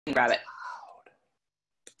Grab it.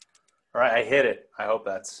 All right, I hit it. I hope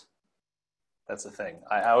that's a thing.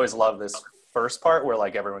 I always love this first part where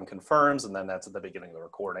like everyone confirms and then that's at the beginning of the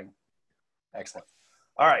recording. Excellent.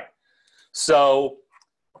 All right. So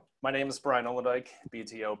my name is Brian Olendijk,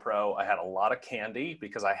 BTO Pro. I had a lot of candy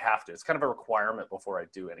because I have to. It's kind of a requirement before I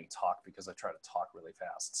do any talk because I try to talk really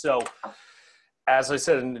fast. So as I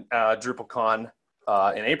said in DrupalCon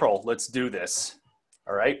in April, let's do this.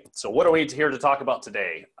 All right. So what are we here to talk about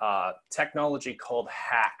today? Technology called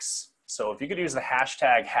HAX. So if you could use the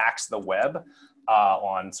hashtag haxtheweb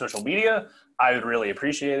on social media, I would really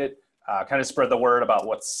appreciate it. Kind of spread the word about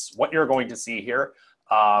what you're going to see here.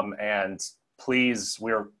 And please,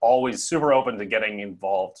 we're always super open to getting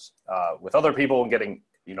involved with other people and getting,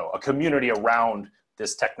 a community around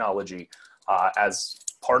this technology as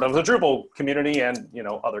part of the Drupal community and,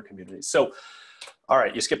 other communities. So, all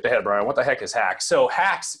right, you skipped ahead, Brian. What the heck is HAX? So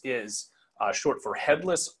HAX is short for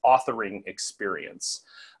Headless Authoring Experience.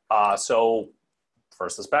 So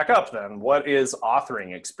first, let's back up then. What is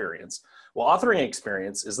authoring experience? Well, authoring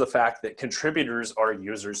experience is the fact that contributors are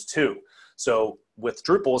users too. So with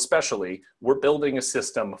Drupal especially, we're building a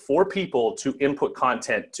system for people to input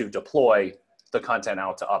content to deploy the content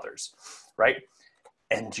out to others, right?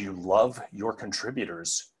 And you love your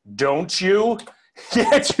contributors, don't you?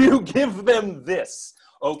 Yet you give them this,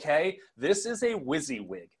 okay? This is a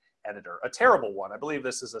WYSIWYG editor, a terrible one. I believe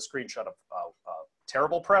this is a screenshot of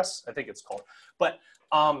Terrible Press, I think it's called. But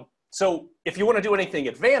so if you want to do anything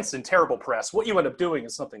advanced in Terrible Press, what you end up doing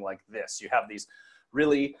is something like this. You have these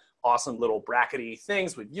really awesome little brackety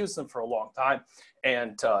things. We've used them for a long time.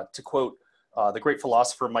 And to quote the great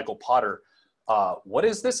philosopher Michael Potter, what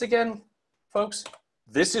is this again, folks?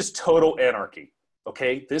 This is total anarchy.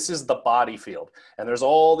 Okay, this is the body field. And there's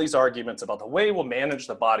all these arguments about the way we'll manage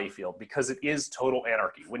the body field because it is total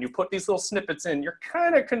anarchy. When you put these little snippets in, you're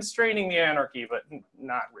kind of constraining the anarchy, but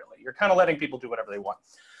not really. You're kind of letting people do whatever they want.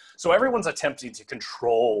 So everyone's attempting to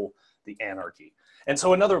control the anarchy. And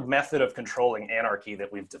so another method of controlling anarchy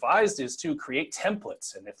that we've devised is to create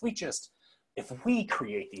templates. And if we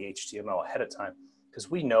create the HTML ahead of time,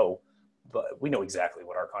 because we know exactly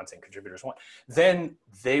what our content contributors want, then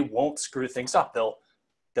they won't screw things up.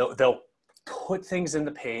 They'll put things in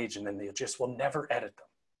the page and then they just will never edit them.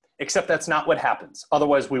 Except that's not what happens.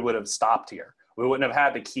 Otherwise we would have stopped here. We wouldn't have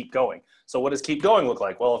had to keep going. So what does keep going look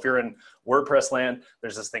like? Well, if you're in WordPress land,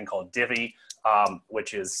 there's this thing called Divi,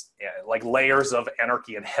 which is like layers of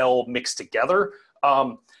anarchy and hell mixed together.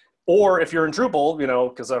 Or if you're in Drupal,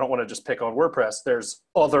 because I don't want to just pick on WordPress, there's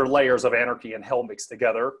other layers of anarchy and hell mixed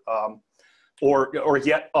together. Or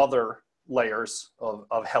yet other layers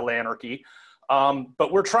of hell anarchy.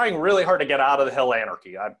 But we're trying really hard to get out of the hell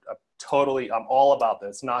anarchy. I'm all about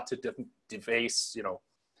this, not to deface,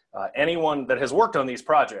 anyone that has worked on these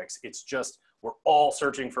projects. It's just, we're all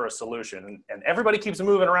searching for a solution and everybody keeps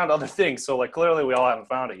moving around other things. So like, clearly we all haven't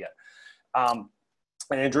found it yet. And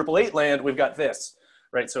in Drupal 8 land, we've got this,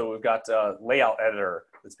 right? So we've got a layout editor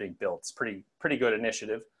that's being built. It's pretty good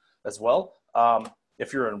initiative as well.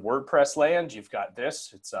 If you're in WordPress land, you've got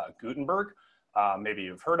this. It's Gutenberg. Maybe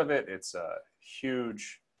you've heard of it. It's a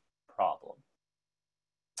huge problem.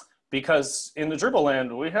 Because in the Drupal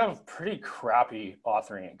land, we have pretty crappy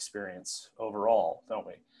authoring experience overall, don't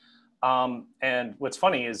we? And what's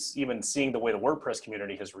funny is even seeing the way the WordPress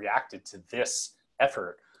community has reacted to this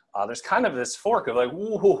effort, there's kind of this fork of like,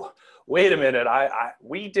 whoa, wait a minute,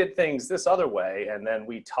 we did things this other way, and then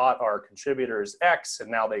we taught our contributors X, and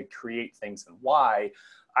now they create things in Y.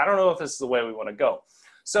 I don't know if this is the way we want to go.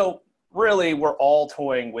 So really, we're all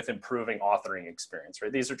toying with improving authoring experience,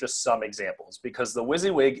 right? These are just some examples, because the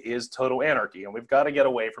WYSIWYG is total anarchy, and we've got to get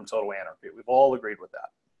away from total anarchy. We've all agreed with that.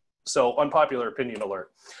 So unpopular opinion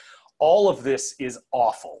alert. All of this is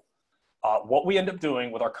awful. What we end up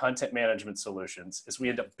doing with our content management solutions is we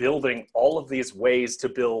end up building all of these ways to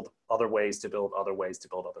build other ways to build other ways to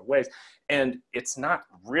build other ways. And it's not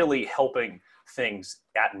really helping things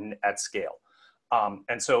at scale.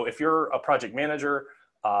 And so if you're a project manager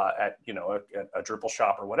at a Drupal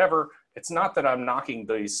shop or whatever, it's not that I'm knocking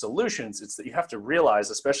these solutions. It's that you have to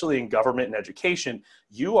realize, especially in government and education,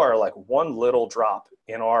 you are like one little drop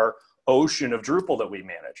in our ocean of Drupal that we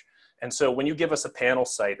manage. And so when you give us a panel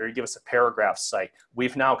site or you give us a paragraph site,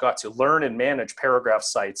 we've now got to learn and manage paragraph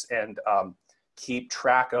sites and keep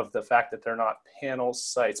track of the fact that they're not panel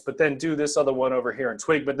sites, but then do this other one over here in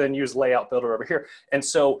Twig, but then use Layout Builder over here. And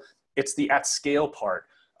so it's the at scale part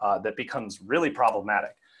that becomes really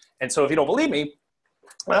problematic. And so if you don't believe me,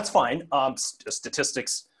 that's fine.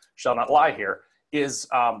 Statistics shall not lie here, is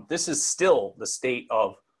this is still the state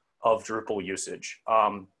of of Drupal usage.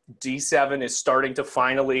 D7 is starting to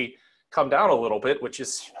finally come down a little bit, which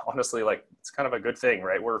is honestly like, it's kind of a good thing,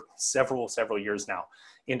 right? We're several years now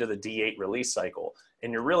into the D8 release cycle,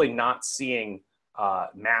 and you're really not seeing the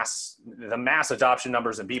mass adoption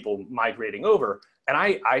numbers and people migrating over. And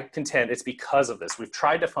I contend it's because of this. We've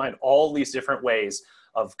tried to find all these different ways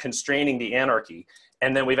of constraining the anarchy,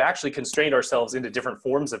 and then we've actually constrained ourselves into different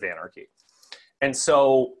forms of anarchy. And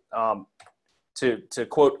so to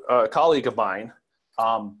quote a colleague of mine,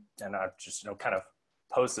 and I just kind of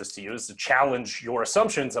pose this to you, is to challenge your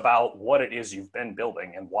assumptions about what it is you've been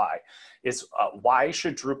building and why. Is why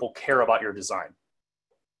should Drupal care about your design?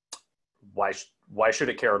 Why should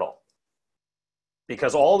it care at all?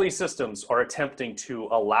 Because all these systems are attempting to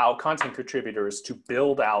allow content contributors to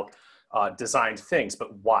build out designed things,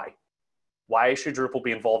 but why? Why should Drupal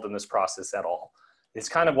be involved in this process at all? It's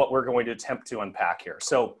kind of what we're going to attempt to unpack here.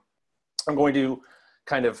 So I'm going to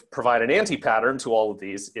kind of provide an anti-pattern to all of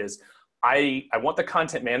these. Is I want the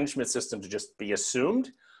content management system to just be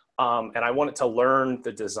assumed, and I want it to learn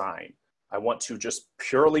the design. I want to just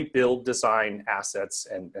purely build design assets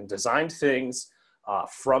and design things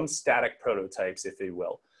from static prototypes, if you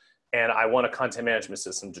will. And I want a content management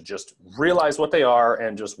system to just realize what they are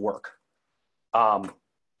and just work.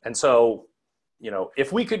 And so,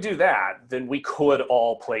 if we could do that, then we could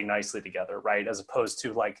all play nicely together, right? As opposed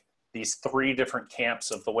to like these 3 different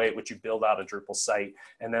camps of the way in which you build out a Drupal site.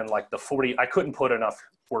 And then like the 40, I couldn't put enough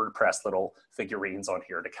WordPress little figurines on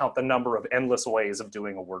here to count the number of endless ways of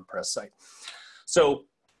doing a WordPress site. So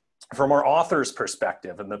from our author's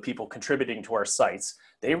perspective and the people contributing to our sites,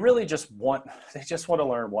 they really just want to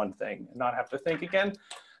learn one thing and not have to think again.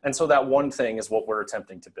 And so that one thing is what we're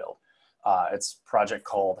attempting to build. It's a project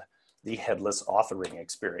called the Headless Authoring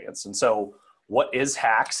Experience. And so what is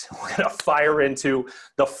HAX? We're gonna fire into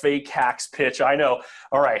the fake HAX pitch. I know,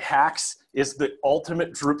 all right, HAX is the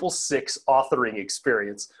ultimate Drupal 6 authoring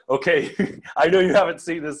experience. Okay, I know you haven't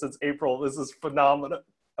seen this since April. This is phenomenal.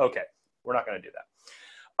 Okay, we're not gonna do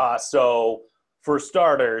that. So for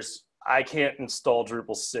starters, I can't install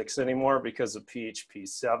Drupal 6 anymore because of PHP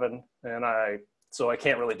 7, and so I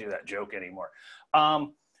can't really do that joke anymore.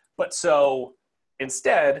 But so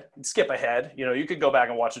instead, skip ahead. You could go back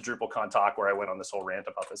and watch a DrupalCon talk where I went on this whole rant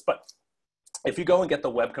about this. But if you go and get the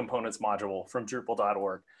web components module from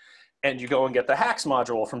Drupal.org, and you go and get the HAX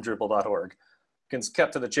module from Drupal.org, you can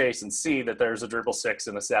cut to the chase and see that there's a Drupal 6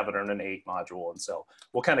 and a 7 and an 8 module. And so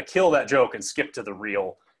we'll kind of kill that joke and skip to the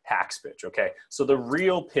real HAX pitch, okay? So the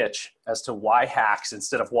real pitch as to why HAX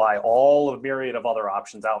instead of why all of a myriad of other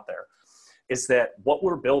options out there is that what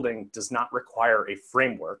we're building does not require a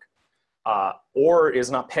framework or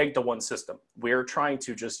is not pegged to one system. We're trying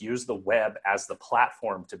to just use the web as the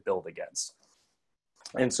platform to build against.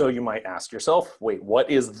 And so you might ask yourself, wait,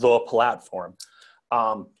 what is the platform?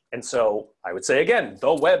 And so I would say again,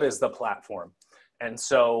 the web is the platform. And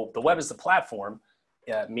so the web is the platform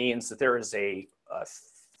means that there is a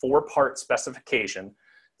 4-part specification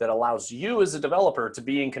that allows you as a developer to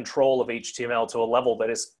be in control of HTML to a level that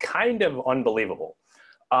is kind of unbelievable.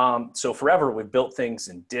 So forever we've built things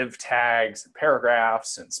in div tags and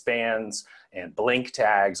paragraphs and spans and blink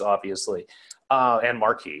tags, obviously, and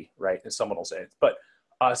marquee, right? As someone will say it. But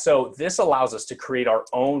so this allows us to create our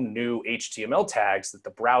own new HTML tags that the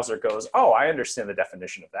browser goes, oh, I understand the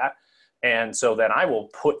definition of that. And so then I will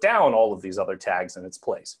put down all of these other tags in its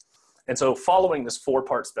place. And so following this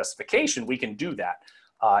 4-part specification, we can do that.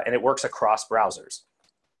 And it works across browsers.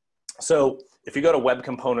 So if you go to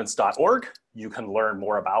webcomponents.org, you can learn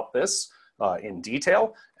more about this in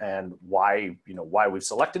detail and why we've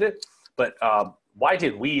selected it. But why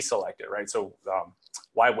did we select it, right? So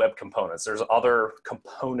why web components? There's other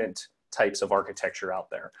component types of architecture out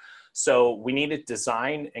there. So we needed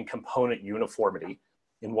design and component uniformity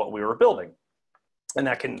in what we were building. And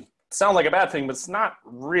that can sound like a bad thing, but it's not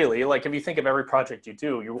really. Like if you think of every project you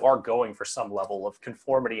do, you are going for some level of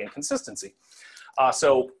conformity and consistency.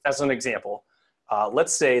 So as an example,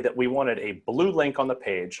 let's say that we wanted a blue link on the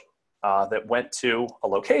page that went to a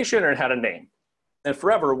location and had a name. And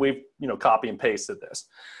forever we've copy and pasted this.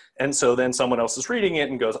 And so then someone else is reading it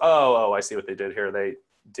and goes, oh, I see what they did here. They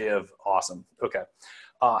div, awesome, okay.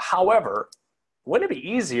 However, wouldn't it be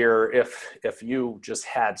easier if you just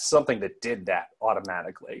had something that did that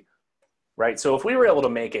automatically, right? So if we were able to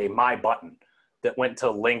make a my button that went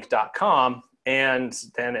to link.com and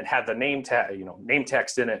then it had the name tag, name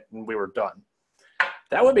text in it, and we were done.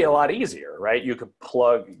 That would be a lot easier, right? You could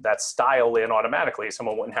plug that style in automatically.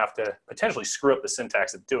 Someone wouldn't have to potentially screw up the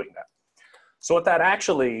syntax of doing that. So what that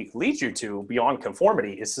actually leads you to beyond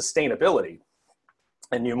conformity is sustainability.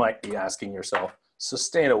 And you might be asking yourself,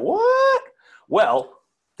 What? Well,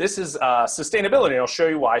 this is sustainability, and I'll show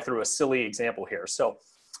you why through a silly example here. So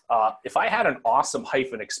if I had an awesome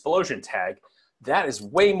hyphen explosion tag, that is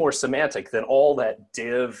way more semantic than all that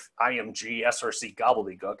div, img, src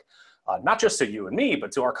gobbledygook, not just to you and me,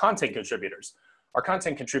 but to our content contributors. Our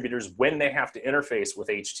content contributors, when they have to interface with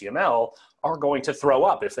HTML, are going to throw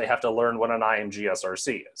up if they have to learn what an img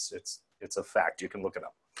src is. It's a fact. You can look it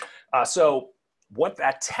up. So what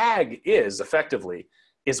that tag is effectively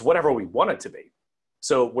is whatever we want it to be.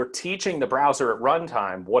 So we're teaching the browser at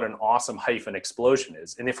runtime what an awesome hyphen explosion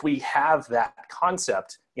is. And if we have that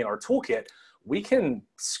concept in our toolkit, we can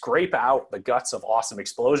scrape out the guts of awesome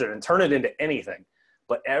explosion and turn it into anything.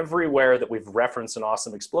 But everywhere that we've referenced an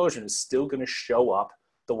awesome explosion is still going to show up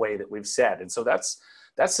the way that we've said. And so that's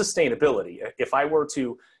sustainability. If I were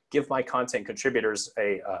to give my content contributors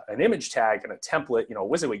an image tag and a template, a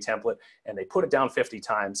WYSIWYG template, and they put it down 50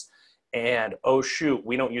 times, and oh shoot,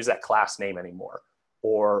 we don't use that class name anymore.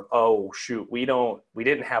 Or, oh shoot, we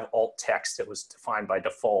didn't have alt text that was defined by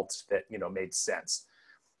default that made sense.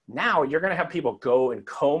 Now you're going to have people go and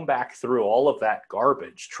comb back through all of that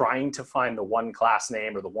garbage, trying to find the one class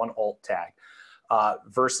name or the one alt tag,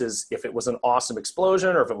 versus if it was an awesome explosion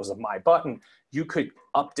or if it was a my button, you could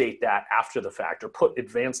update that after the fact or put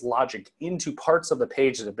advanced logic into parts of the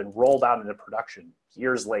page that have been rolled out into production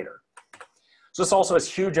years later. So this also has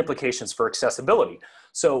huge implications for accessibility.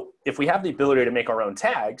 So if we have the ability to make our own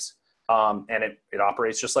tags, and it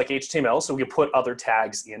operates just like HTML, so we can put other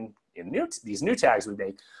tags in these new tags we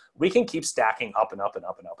make, we can keep stacking up and up and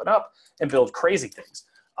up and up and up and build crazy things.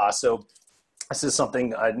 So this is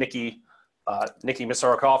something Nikki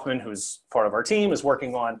Misara-Kaufman, who's part of our team, is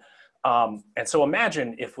working on. And so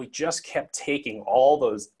imagine if we just kept taking all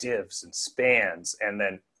those divs and spans and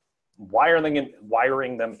then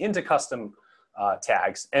wiring them into custom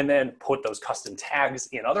tags and then put those custom tags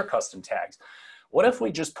in other custom tags. What if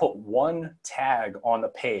we just put one tag on the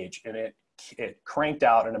page and it cranked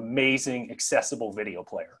out an amazing accessible video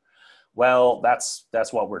player? Well, that's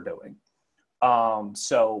what we're doing.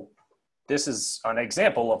 So this is an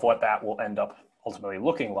example of what that will end up ultimately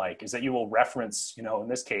looking like, is that you will reference, in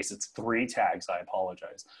this case, it's 3 tags, I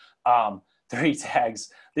apologize. 3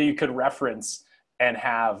 tags that you could reference and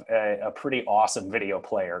have a pretty awesome video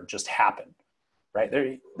player just happen,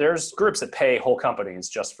 right? There's groups that pay whole companies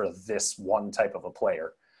just for this one type of a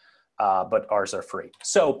player, but ours are free.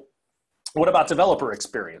 So what about developer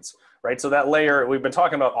experience, right? So that layer, we've been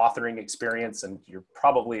talking about authoring experience, and you're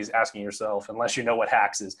probably asking yourself, unless you know what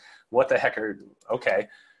HAX is, what the heck okay.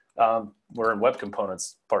 We're in web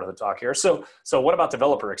components part of the talk here. So what about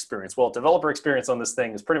developer experience? Well, developer experience on this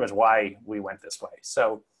thing is pretty much why we went this way.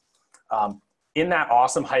 So in that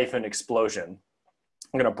awesome hyphen explosion,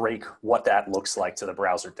 I'm going to break what that looks like to the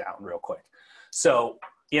browser down real quick. So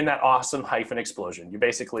in that awesome hyphen explosion, you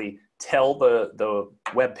basically tell the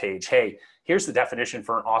web page, hey, here's the definition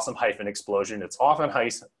for an awesome hyphen explosion. It's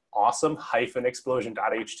awesome hyphen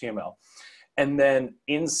explosion.html. And then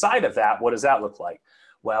inside of that, what does that look like?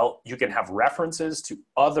 Well, you can have references to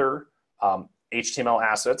other HTML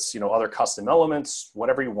assets, other custom elements,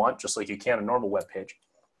 whatever you want, just like you can a normal web page.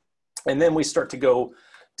 And then we start to go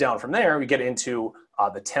down from there. We get into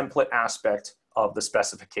the template aspect of the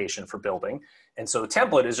specification for building. And so the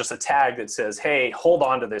template is just a tag that says, hey, hold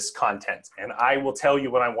on to this content, and I will tell you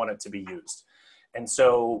when I want it to be used. And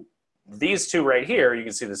so these two right here, you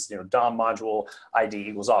can see this, DOM module ID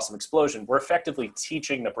equals awesome explosion. We're effectively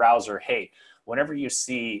teaching the browser, hey, whenever you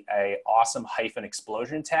see a awesome hyphen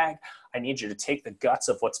explosion tag, I need you to take the guts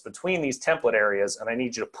of what's between these template areas and I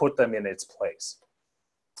need you to put them in its place.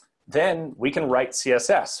 Then we can write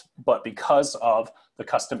CSS, but because of the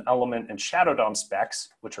custom element and shadow DOM specs,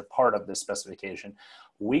 which are part of this specification,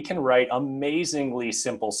 we can write amazingly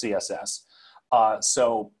simple CSS.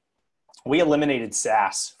 So we eliminated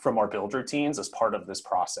Sass from our build routines as part of this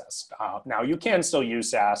process. Now you can still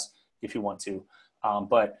use Sass if you want to,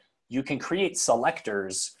 but you can create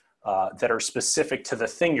selectors that are specific to the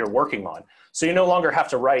thing you're working on. So you no longer have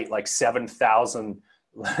to write like 7,000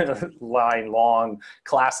 line long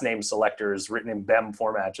class name selectors written in BEM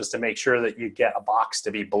format just to make sure that you get a box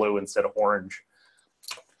to be blue instead of orange.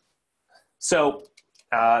 So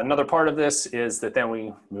another part of this is that then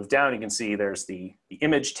we move down, you can see there's the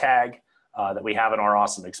image tag that we have in our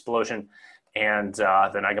awesome explosion. And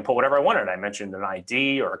then I can put whatever I wanted. I mentioned an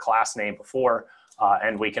ID or a class name before,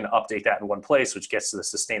 and we can update that in one place, which gets to the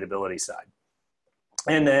sustainability side.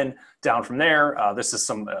 And then down from there, this is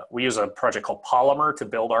we use a project called Polymer to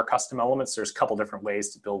build our custom elements. There's a couple different ways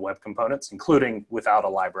to build web components, including without a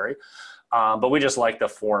library. But we just like the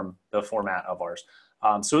format of ours.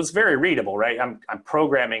 So it's very readable, right? I'm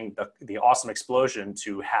programming the awesome explosion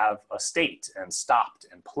to have a state and stopped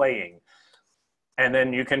and playing. And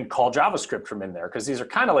then you can call JavaScript from in there, because these are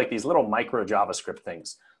kind of like these little micro JavaScript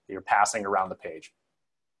things that you're passing around the page.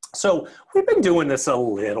 So we've been doing this a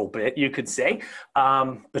little bit, you could say,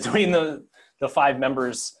 between the 5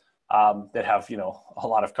 members that have, you know, a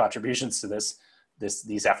lot of contributions to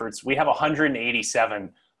these efforts. We have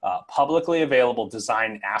 187 publicly available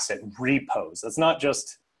design asset repos. That's not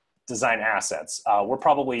just design assets. We're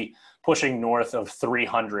probably pushing north of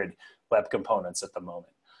 300 web components at the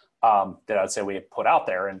moment that I'd say we put out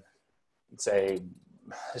there, and say,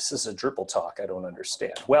 this is a Drupal talk, I don't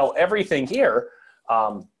understand. Well, everything here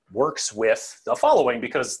works with the following,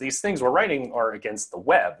 because these things we're writing are against the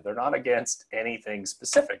web. They're not against anything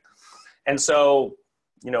specific. And so,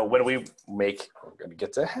 you know, when we make, we're going to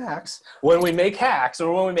get to HAX, when we make HAX,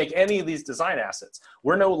 or when we make any of these design assets,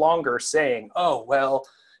 we're no longer saying, oh, well,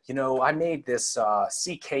 you know, I made this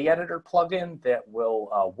CK editor plugin that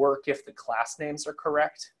will work if the class names are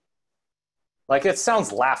correct. Like, it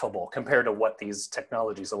sounds laughable compared to what these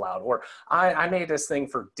technologies allowed. Or I made this thing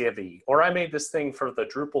for Divi, or I made this thing for the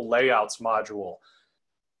Drupal layouts module.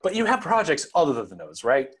 But you have projects other than those,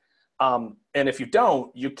 right? And if you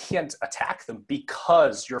don't, you can't attack them,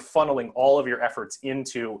 because you're funneling all of your efforts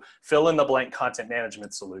into fill in the blank content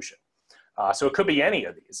management solution. So it could be any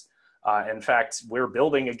of these. In fact, we're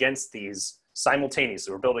building against these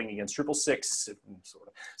simultaneously. We're building against Drupal 6,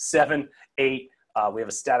 7, 8. We have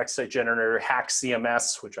a static site generator, HAX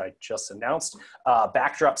CMS, which I just announced,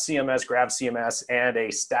 Backdrop CMS, Grab CMS, and a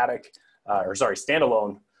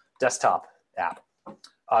standalone desktop app.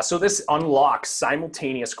 So this unlocks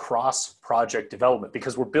simultaneous cross-project development,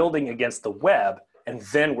 because we're building against the web, and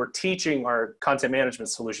then we're teaching our content management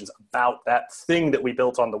solutions about that thing that we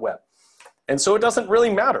built on the web. And so it doesn't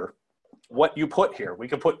really matter what you put here. We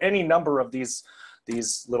could put any number of these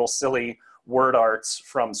little silly word arts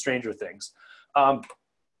from Stranger Things.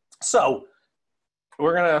 So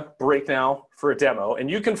we're gonna break now for a demo, and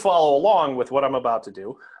you can follow along with what I'm about to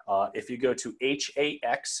do. If you go to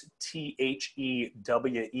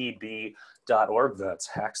haxtheweb.org, that's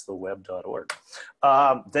haxtheweb.org,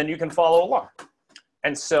 then you can follow along.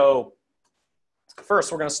 And so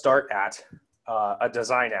first we're gonna start at a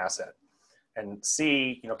design asset and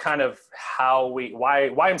see, you know, kind of how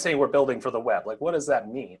why I'm saying we're building for the web. Like, what does that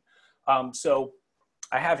mean? So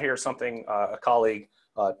I have here something a colleague,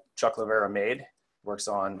 Chuck Lavera, made, works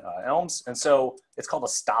on Elms. And so it's called a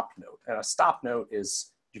stop note. And a stop note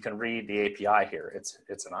is, you can read the API here.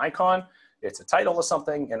 It's an icon, it's a title of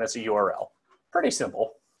something, and it's a URL. Pretty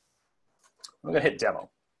simple. I'm gonna hit demo.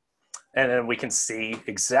 And then we can see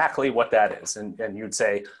exactly what that is. And you'd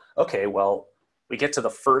say, okay, well, we get to the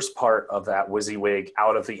first part of that WYSIWYG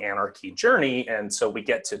out of the anarchy journey, and so we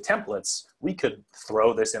get to templates. We could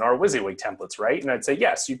throw this in our WYSIWYG templates, right? And I'd say,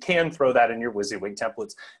 yes, you can throw that in your WYSIWYG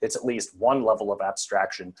templates. It's at least one level of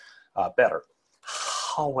abstraction better.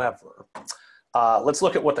 However, let's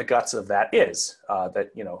look at what the guts of that is.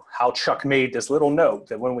 That, you know, how Chuck made this little note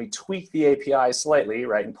that when we tweak the API slightly,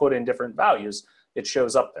 right, and put in different values, it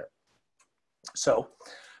shows up there. So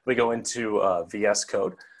we go into VS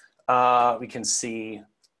Code. We can see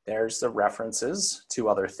there's the references to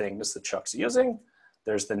other things that Chuck's using.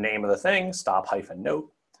 There's the name of the thing, stop-note.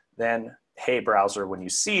 Then, hey, browser, when you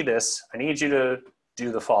see this, I need you to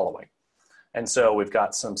do the following. And so we've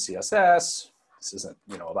got some CSS. This isn't,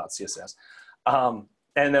 you know, about CSS. And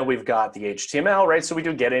then we've got the HTML, right? So we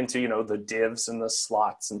do get into, you know, the divs and the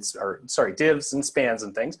slots, and, divs and spans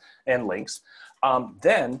and things, and links.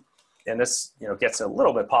 Then, and this, you know, gets a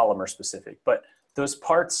little bit Polymer specific, but those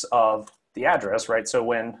parts of the address, right? So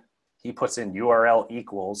when he puts in URL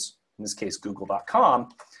equals, in this case, google.com,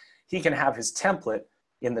 he can have his template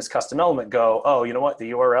in this custom element go, oh, you know what,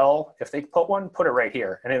 the URL, if they put one, put it right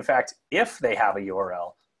here. And in fact, if they have a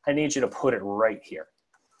URL, I need you to put it right here.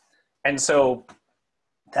 And so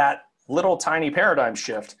that little tiny paradigm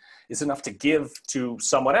shift is enough to give to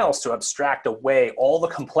someone else to abstract away all the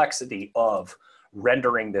complexity of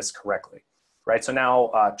rendering this correctly, right? So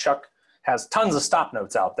now Chuck has tons of stop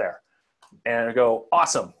notes out there, and I go,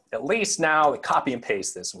 awesome. At least now we copy and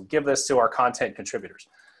paste this, and we give this to our content contributors,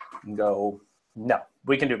 and go, no,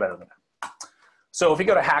 we can do better than that. So if you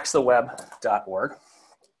go to haxtheweb.org,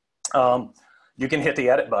 you can hit the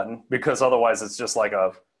edit button, because otherwise it's just like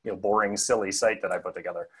a, you know, boring, silly site that I put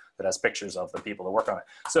together that has pictures of the people that work on it.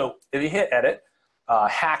 So if you hit edit,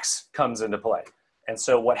 HAX comes into play. And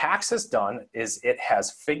so what HAX has done is it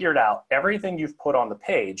has figured out everything you've put on the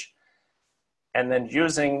page, and then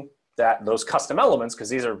using those custom elements, because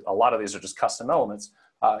a lot of these are just custom elements,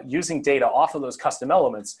 using data off of those custom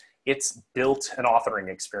elements, it's built an authoring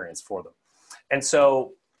experience for them. And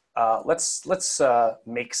so let's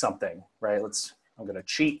make something, right? I'm going to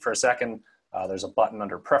cheat for a second. There's a button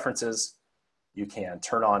under preferences. You can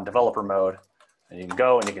turn on developer mode, and you can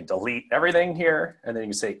go and you can delete everything here, and then you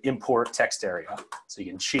can say import text area. So you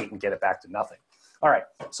can cheat and get it back to nothing. All right,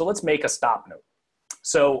 so let's make a stop note.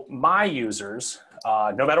 So my users,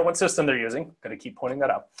 no matter what system they're using, I'm going to keep pointing that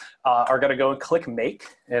out, are going to go and click make,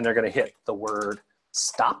 and they're going to hit the word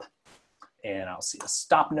stop, and I'll see a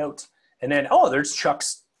stop note. And then, oh, there's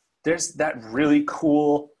Chuck's, there's that really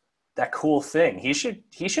cool, thing. He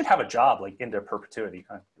should have a job like into perpetuity.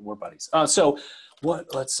 We're buddies. So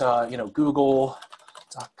let's, google.com.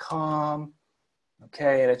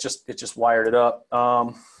 Okay, and it just wired it up.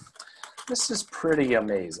 This is pretty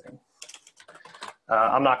amazing.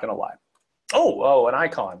 I'm not gonna lie. Oh, an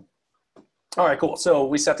icon. All right, cool. So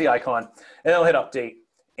we set the icon, and I'll hit update,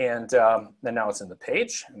 and then now it's in the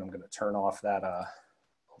page, and I'm gonna turn off that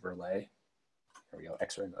overlay. There we go,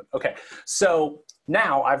 X-ray mode. Okay, so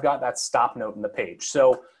now I've got that stop note in the page.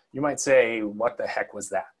 So you might say, what the heck was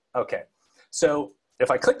that? Okay, so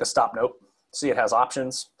if I click the stop note, see it has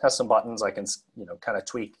options, has some buttons. I can, kind of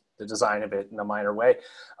tweak the design of it in a minor way.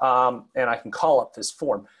 And I can call up this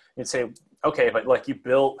form and say, okay, but like you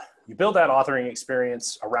build that authoring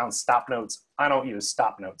experience around stop notes. I don't use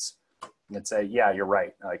stop notes. And it'd say, yeah, you're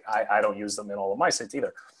right. Like I don't use them in all of my sites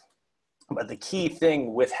either. But the key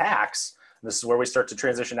thing with HAX, this is where we start to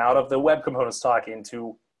transition out of the web components talk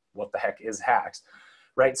into what the heck is HAX,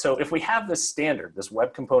 right? So if we have this standard, this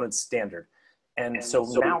web component standard, and so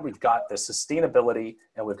now we've got the sustainability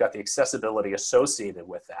and we've got the accessibility associated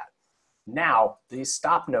with that. Now, these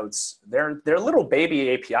stop notes, they're little baby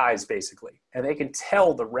APIs basically, and they can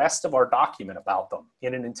tell the rest of our document about them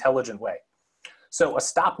in an intelligent way. So a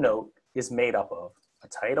stop note is made up of a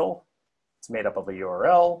title, it's made up of a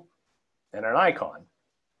URL, and an icon.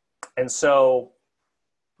 And so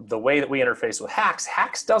the way that we interface with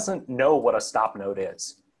HAX doesn't know what a stop note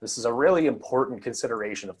is. This is a really important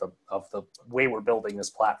consideration of the way we're building this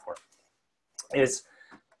platform.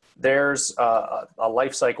 There's a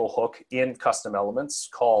lifecycle hook in custom elements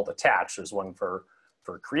called attach. There's one for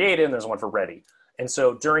created and there's one for ready. And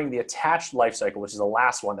so during the attached lifecycle, which is the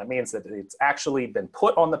last one, that means that it's actually been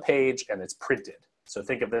put on the page and it's printed. So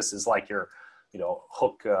think of this as like your,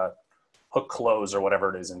 hook close or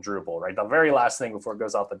whatever it is in Drupal, right? The very last thing before it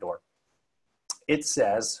goes out the door. It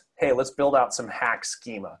says, hey, let's build out some HAX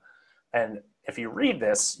schema. And if you read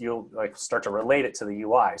this, you'll start to relate it to the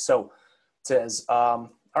UI. So it says, all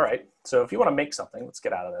right, so if you want to make something, let's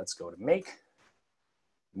get out of that. Let's go to make.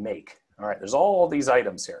 All right, there's all these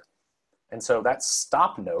items here. And so that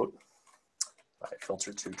stop note, I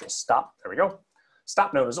filter to just stop, there we go.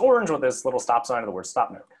 Stop note is orange with this little stop sign of the word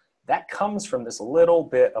stop note. That comes from this little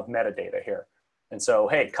bit of metadata here. And so,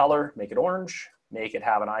 hey, color, make it orange, make it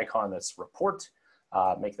have an icon that's report,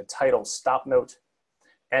 make the title stop note.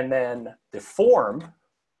 And then the form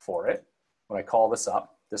for it, when I call this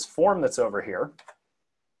up, this form that's over here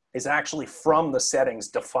is actually from the settings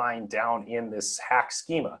defined down in this HAX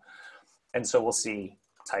schema. And so we'll see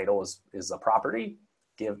title is a property,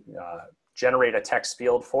 generate a text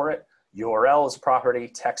field for it, URL is a property,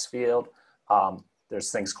 text field.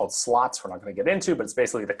 There's things called slots we're not going to get into, but it's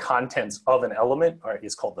basically the contents of an element, or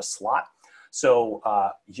it's called the slot. So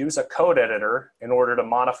use a code editor in order to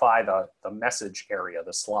modify the message area,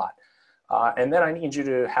 the slot. And then I need you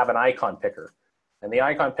to have an icon picker. And the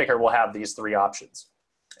icon picker will have these three options.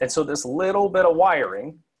 And so this little bit of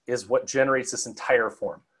wiring is what generates this entire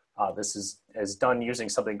form. This is done using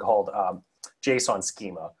something called JSON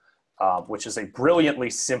schema, which is a brilliantly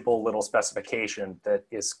simple little specification that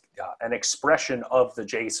is an expression of the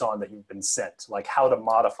JSON that you've been sent, like how to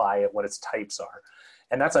modify it, what its types are.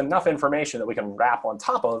 And that's enough information that we can wrap on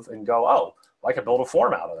top of and go, oh, I could build a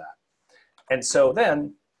form out of that. And so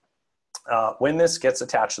then when this gets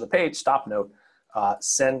attached to the page, stop note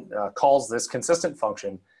calls this consistent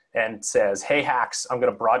function and says, hey, HAX, I'm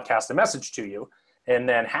going to broadcast a message to you. And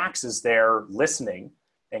then HAX is there listening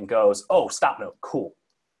and goes, oh, stop note, cool.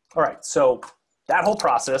 All right, so that whole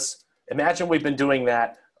process, imagine we've been doing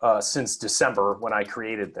that since December when I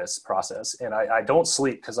created this process. And I don't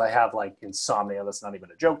sleep because I have like insomnia, that's not even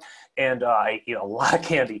a joke. And I eat a lot of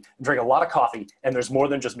candy, drink a lot of coffee, and there's more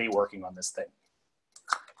than just me working on this thing.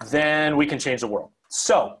 Then we can change the world.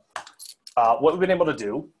 So what we've been able to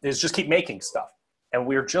do is just keep making stuff. And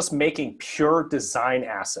we're just making pure design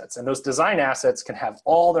assets. And those design assets can have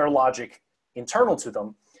all their logic internal to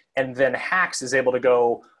them. And then HAX is able to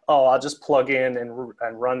go, oh, I'll just plug in and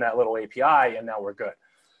run that little API, and now we're good.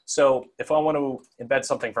 So if I want to embed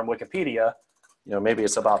something from Wikipedia, you know, maybe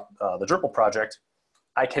it's about the Drupal project,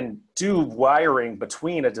 I can do wiring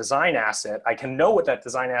between a design asset. I can know what that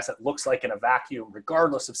design asset looks like in a vacuum,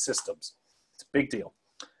 regardless of systems. It's a big deal.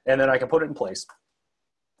 And then I can put it in place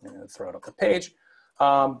and throw it up the page.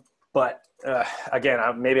 Again,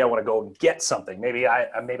 maybe I want to go and get something. Maybe I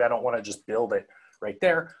don't want to just build it right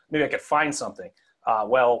there. Maybe I could find something.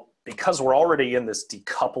 Well, because we're already in this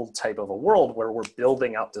decoupled type of a world where we're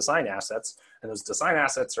building out design assets, and those design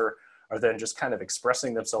assets are then just kind of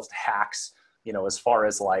expressing themselves to HAX, you know, as far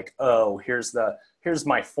as like, oh, here's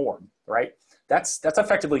my form, right? That's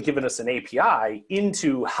effectively given us an API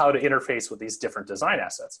into how to interface with these different design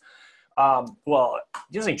assets. Well,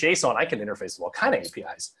 using JSON, I can interface with all kind of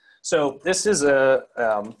APIs. So this is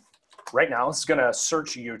right now, this is gonna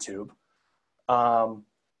search YouTube,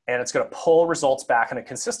 and it's gonna pull results back in a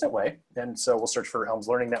consistent way. And so we'll search for Helms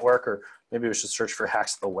Learning Network, or maybe we should search for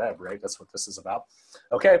HAXtheweb, right? That's what this is about.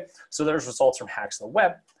 Okay, so there's results from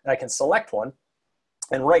HAXtheweb, and I can select one.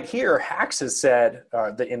 And right here, HAX has said,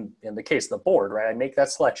 in the case of the board, right, I make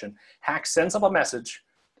that selection. HAX sends up a message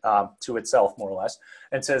to itself, more or less,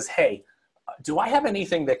 and says, hey, do I have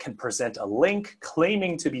anything that can present a link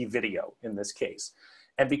claiming to be video in this case?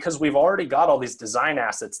 And because we've already got all these design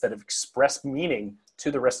assets that have expressed meaning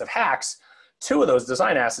to the rest of HAX, two of those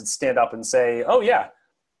design assets stand up and say, oh yeah,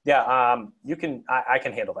 I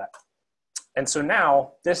can handle that. And so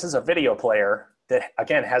now this is a video player that,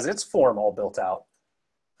 again, has its form all built out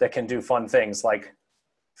that can do fun things like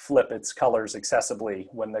flip its colors accessibly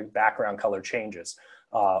when the background color changes,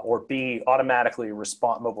 or be automatically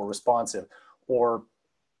mobile responsive, or,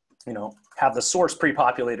 you know, have the source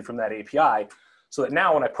pre-populated from that API, so that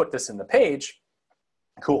now when I put this in the page,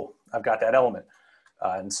 cool, I've got that element.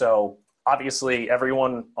 And so obviously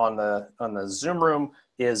everyone on the Zoom room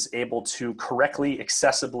is able to correctly,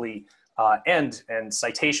 accessibly, and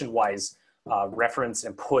citation-wise reference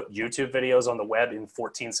and put YouTube videos on the web in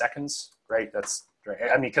 14 seconds, right? That's right.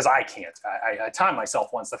 I mean, because I can't. I timed myself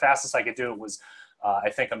once. The fastest I could do it was, I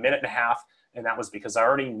think, 1.5 minutes, and that was because I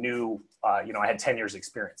already knew, you know, I had 10 years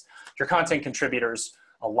experience. Your content contributors,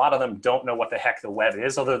 a lot of them don't know what the heck the web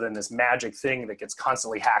is, other than this magic thing that gets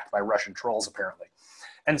constantly hacked by Russian trolls, apparently.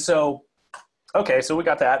 And so, okay, so we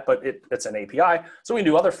got that, but it's an API. So we can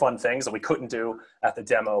do other fun things that we couldn't do at the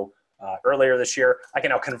demo earlier this year. I can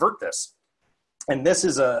now convert this. And this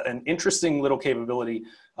is an interesting little capability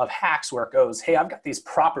of HAX where it goes, hey, I've got these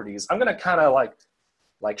properties. I'm gonna kind of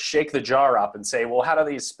like shake the jar up and say, well, how do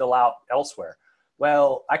these spill out elsewhere?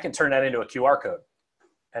 Well, I can turn that into a QR code.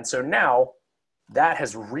 And so now that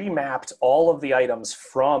has remapped all of the items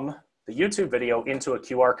from the YouTube video into a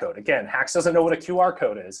QR code. Again, HAX doesn't know what a QR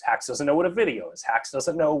code is. HAX doesn't know what a video is. HAX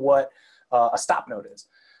doesn't know what a stop note is.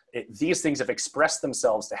 These things have expressed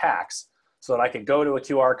themselves to HAX so that I could go to a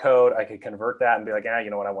QR code, I could convert that and be like, you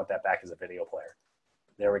know what, I want that back as a video player.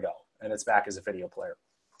 There we go, and it's back as a video player.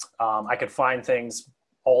 I could find things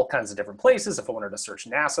all kinds of different places. If I wanted to search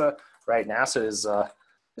NASA, right? NASA is,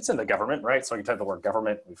 it's in the government, right? So I can type the word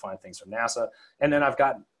government, we find things from NASA. And then I've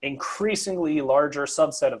got increasingly larger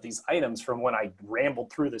subset of these items from when I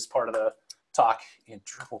rambled through this part of the talk in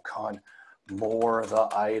DrupalCon. More the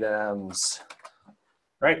items,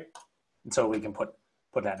 right? And so we can put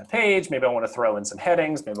that in a page. Maybe I want to throw in some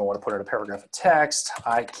headings. Maybe I want to put in a paragraph of text.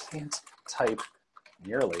 I can't type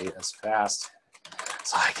nearly as fast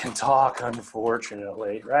as I can talk,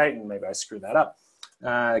 unfortunately, right? And maybe I screw that up.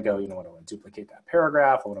 I go, you know what, I want to duplicate that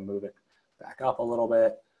paragraph. I want to move it back up a little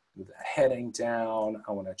bit, move that heading down.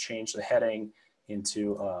 I want to change the heading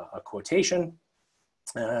into a quotation.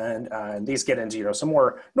 And these get into, you know, some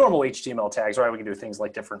more normal HTML tags, right? We can do things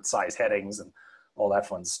like different size headings and all that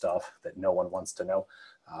fun stuff that no one wants to know.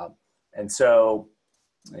 And so,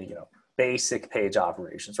 you know, basic page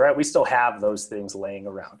operations, right? We still have those things laying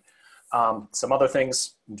around. Some other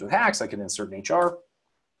things into HAX, I can insert an HR.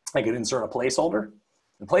 I could insert a placeholder.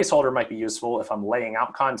 The placeholder might be useful if I'm laying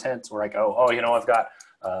out content where I go, oh, you know, I've got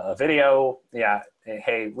a video. Yeah,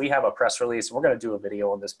 hey, we have a press release. And we're going to do a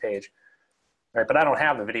video on this page. Right, but I don't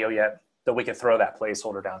have the video yet, that we can throw that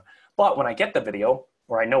placeholder down. But when I get the video,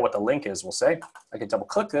 or I know what the link is, we'll say, I can double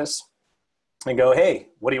click this and go, hey,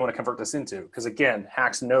 what do you want to convert this into? Because again,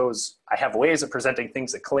 HAX knows I have ways of presenting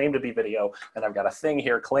things that claim to be video, and I've got a thing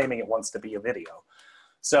here claiming it wants to be a video.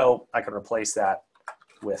 So I can replace that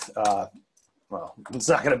with, well, it's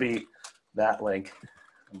not going to be that link.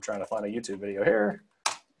 I'm trying to find a YouTube video here.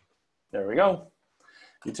 There we go.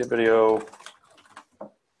 YouTube video.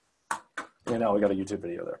 And now we got a YouTube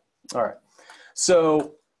video there. All right.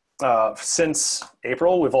 So since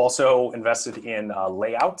April, we've also invested in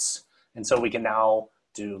layouts. And so we can now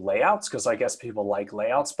do layouts because I guess people like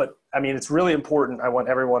layouts, but I mean, it's really important. I want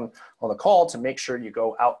everyone on the call to make sure you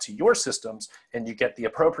go out to your systems and you get the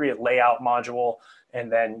appropriate layout module,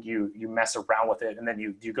 and then you mess around with it, and then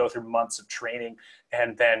you go through months of training,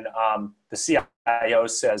 and then the CIO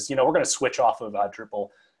says, you know, we're going to switch off of Drupal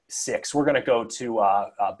 6. We're going to go to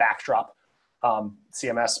Backdrop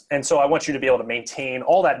CMS. And so I want you to be able to maintain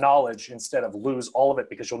all that knowledge instead of lose all of it,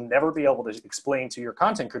 because you'll never be able to explain to your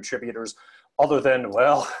content contributors other than,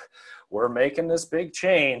 well, we're making this big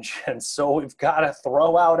change, and so we've got to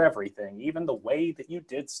throw out everything, even the way that you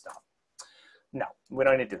did stuff. No, we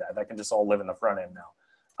don't need to do that. That can just all live in the front end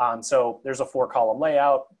now. So there's a 4-column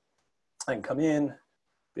layout. I can come in,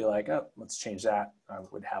 be like, oh, let's change that. I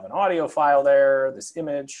would have an audio file there, this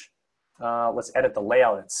image. Let's edit the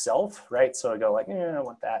layout itself, right? So I go like, I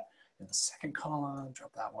want that in the second column,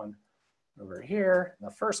 drop that one over here. In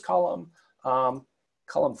the first column,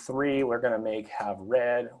 column 3, we're gonna have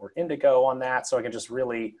red or indigo on that. So I can just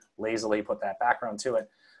really lazily put that background to it.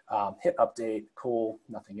 Hit update, cool,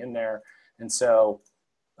 nothing in there. And so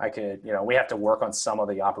I could, we have to work on some of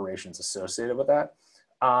the operations associated with that.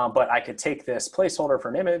 But I could take this placeholder for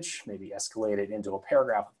an image, maybe escalate it into a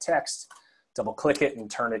paragraph of text, double click it and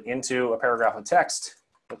turn it into a paragraph of text.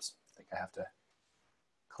 Oops, I think I have to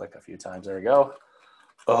click a few times. There we go.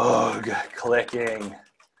 Oh, clicking.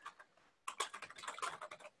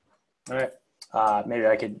 All right, maybe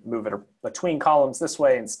I could move it between columns this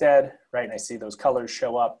way instead, right? And I see those colors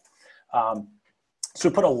show up. So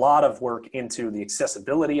we put a lot of work into the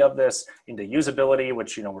accessibility of this, into usability,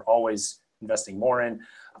 which we're always investing more in,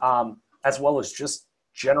 as well as just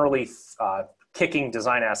generally kicking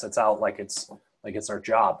design assets out like it's our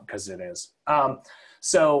job, because it is.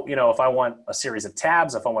 So if I want a series of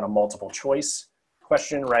tabs, if I want a multiple choice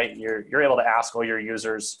question, right, you're able to ask all your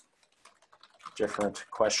users different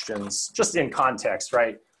questions just in context,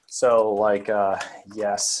 right? So like,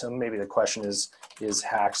 yes, so maybe the question is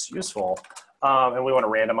HAX useful? And we want to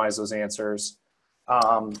randomize those answers.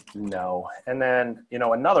 No. And then,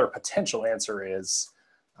 another potential answer is,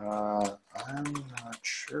 I'm not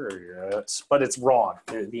sure yet, but it's wrong.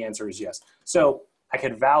 The answer is yes. So I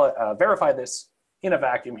could verify this in a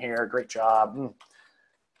vacuum here. Great job.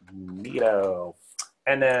 Neato.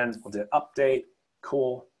 And then we'll do update.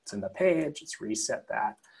 Cool. It's in the page. Let's reset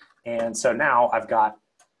that. And so now I've got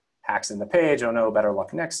HAX in the page. Oh no, better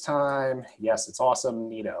luck next time. Yes, it's awesome.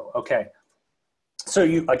 Neato. Okay. So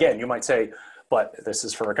you might say, but this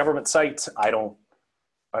is for a government site. I don't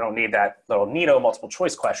need that little neato multiple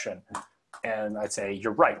choice question. And I'd say,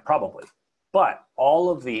 you're right, probably. But all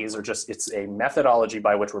of these are it's a methodology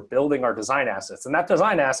by which we're building our design assets. And that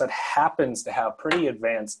design asset happens to have pretty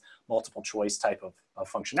advanced multiple choice type of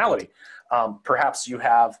functionality. Perhaps you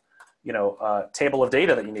have, a table of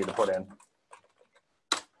data that you need to put in.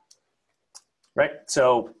 Right,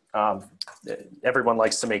 so everyone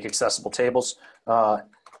likes to make accessible tables,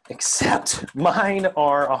 except mine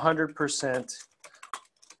are 100%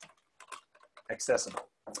 accessible.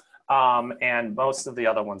 And most of the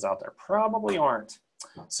other ones out there probably aren't.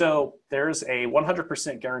 So there's a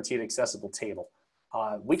 100% guaranteed accessible table.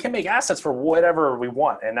 We can make assets for whatever we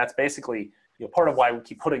want. And that's basically part of why we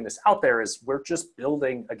keep putting this out there is we're just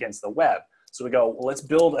building against the web. So we go, well, let's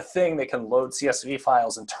build a thing that can load CSV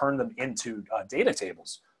files and turn them into data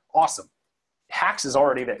tables. Awesome. HAX is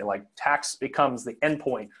already there. Like HAX becomes the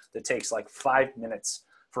endpoint that takes like 5 minutes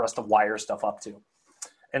for us to wire stuff up to.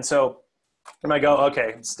 And so I might go,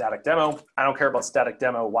 okay, static demo. I don't care about static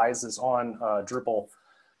demo. Why is this on Drupal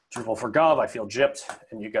for Gov? I feel gypped.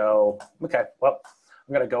 And you go, okay, well,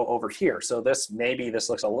 I'm going to go over here. So maybe this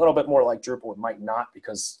looks a little bit more like Drupal. It might not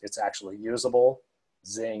because it's actually usable.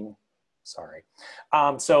 Zing. Sorry.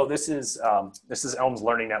 So this is Elm's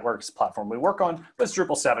Learning Networks platform we work on. But it's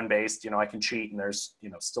Drupal 7 based. I can cheat, and there's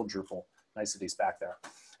still Drupal niceties back there.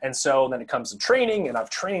 And so then it comes to training, and I've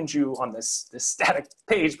trained you on this static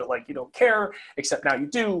page, but like you don't care, except now you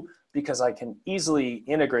do, because I can easily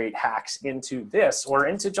integrate HAX into this or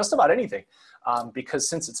into just about anything. Because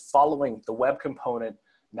since it's following the web component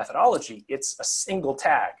methodology, it's a single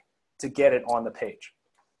tag to get it on the page.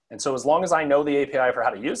 And so as long as I know the API for how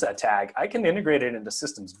to use that tag, I can integrate it into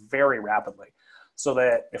systems very rapidly. So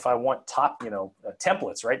that if I want top,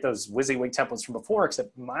 templates, right? Those WYSIWYG templates from before,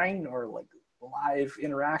 except mine are like live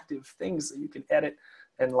interactive things that you can edit.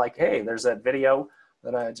 And like, hey, there's that video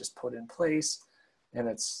that I just put in place and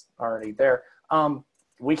it's already there.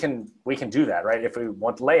 We can do that, right? If we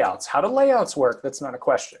want layouts, how do layouts work? That's not a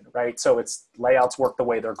question, right? So layouts work the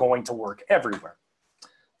way they're going to work everywhere.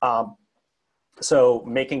 So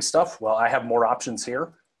making stuff, well, I have more options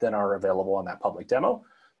here than are available on that public demo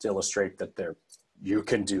to illustrate that they're You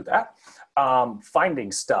can do that.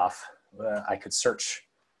 Finding stuff, I could search.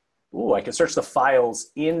 Ooh, I could search the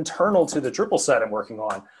files internal to the Drupal site I'm working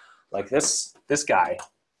on, like this guy.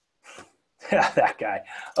 Yeah, that guy.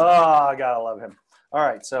 Oh, I gotta love him. All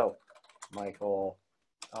right, so Michael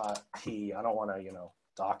P. I don't want to,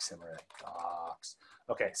 dox him or anything. Dox.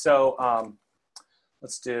 Okay, so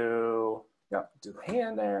let's do the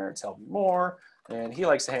hand there. Tell me more. And he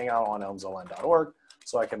likes to hang out on elmsln.org,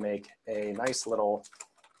 so I can make a nice little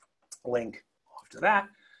link after that,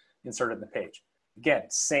 insert it in the page. Again,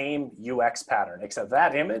 same UX pattern, except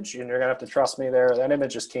that image, and you're gonna have to trust me there, that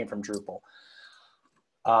image just came from Drupal.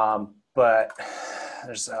 But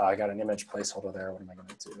there's, I got an image placeholder there. What am I gonna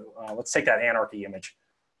do? Let's take that anarchy image.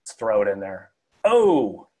 Let's throw it in there.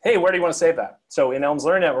 Oh, hey, where do you wanna save that? So in Elms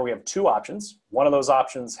Learning Network, we have two options. One of those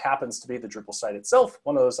options happens to be the Drupal site itself.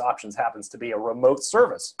 One of those options happens to be a remote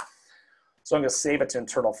service. So I'm gonna save it to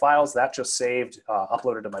internal files. That just saved,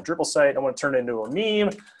 uploaded to my Drupal site. I wanna turn it into a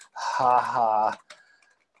meme. Haha,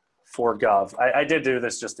 for Gov. I did do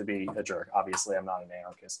this just to be a jerk. Obviously, I'm not an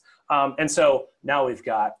anarchist. And so now we've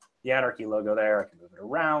got the anarchy logo there. I can move it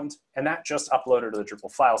around. And that just uploaded to the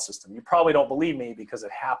Drupal file system. You probably don't believe me because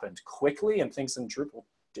it happened quickly and things in Drupal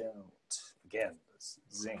don't. Again,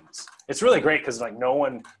 zings. It's really great because like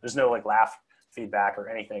there's no like laugh feedback or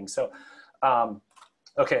anything. So,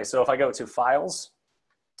 okay, so if I go to files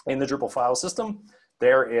in the Drupal file system,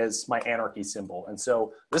 there is my anarchy symbol. And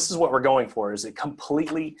so this is what we're going for, is it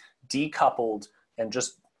completely decoupled and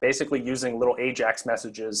just basically using little AJAX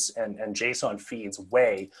messages and JSON feeds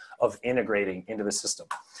way of integrating into the system.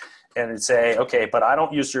 And it'd say, okay, but I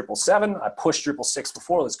don't use Drupal 7. I pushed Drupal 6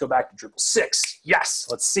 before. Let's go back to Drupal 6. Yes,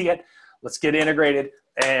 let's see it. Let's get integrated.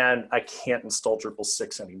 And I can't install Drupal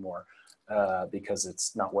 6 anymore because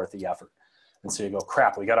it's not worth the effort. And so you go,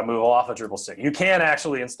 crap, we got to move off of Drupal 6. You can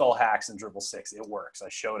actually install HAX in Drupal 6. It works. I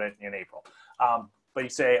showed it in April. But you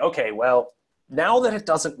say, okay, well, now that it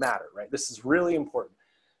doesn't matter, right? This is really important.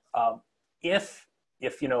 If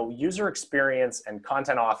user experience and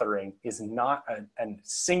content authoring is not a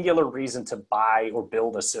singular reason to buy or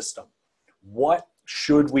build a system, what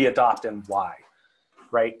should we adopt and why,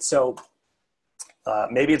 right? So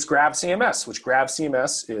maybe it's Grab CMS, which Grab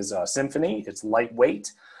CMS is Symfony. It's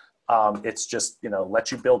lightweight. It's just,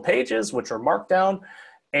 let you build pages, which are markdown,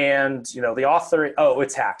 and, the author,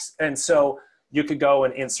 it's HAX. And so you could go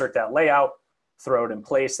and insert that layout, throw it in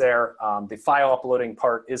place there. The file uploading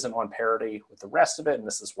part isn't on parity with the rest of it, and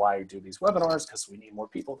this is why I do these webinars, because we need more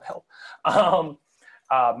people to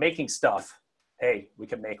help. Making stuff, hey, we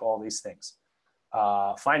can make all these things.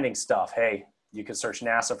 Finding stuff, hey, you can search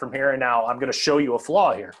NASA from here, and now I'm gonna show you a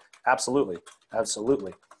flaw here. Absolutely,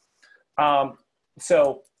 absolutely.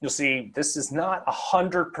 So you'll see this is not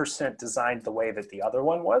 100% designed the way that the other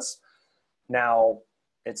one was. Now,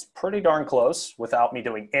 it's pretty darn close without me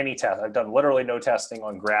doing any test. I've done literally no testing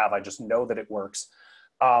on Grab. I just know that it works.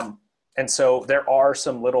 And so there are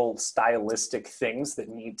some little stylistic things that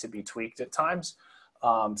need to be tweaked at times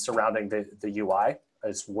surrounding the UI.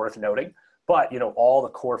 It's worth noting. But all the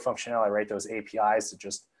core functionality, right? Those APIs that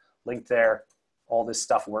just link there, all this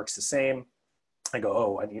stuff works the same. I go,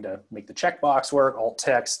 oh, I need to make the checkbox work, alt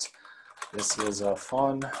text. This is a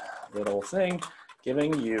fun little thing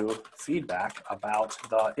giving you feedback about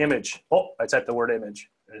the image. Oh, I typed the word image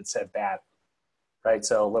and it said bad, right?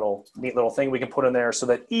 So neat little thing we can put in there so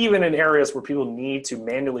that even in areas where people need to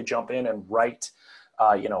manually jump in and write,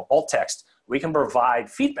 alt text, we can provide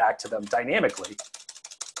feedback to them dynamically,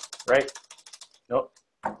 right? Nope.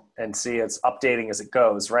 And see it's updating as it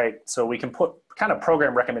goes, right? So we can put kind of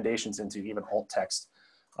program recommendations into even alt text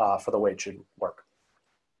for the way it should work.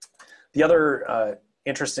 The other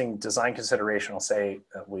interesting design consideration I'll say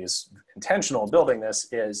that was intentional in building this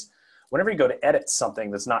is whenever you go to edit something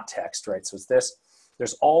that's not text, right? So it's this,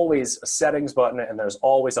 there's always a settings button and there's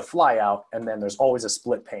always a flyout and then there's always a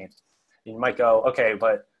split pane. You might go, okay,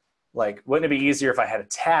 but like, wouldn't it be easier if I had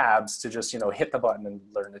tabs to just, hit the button and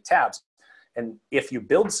learn the tabs? And if you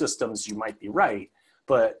build systems, you might be right.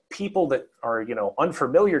 But people that are,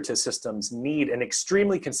 unfamiliar to systems need an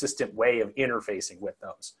extremely consistent way of interfacing with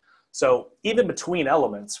those. So even between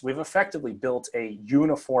elements, we've effectively built a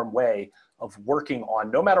uniform way of working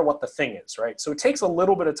on no matter what the thing is, right? So it takes a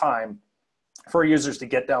little bit of time for users to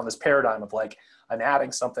get down this paradigm of like, I'm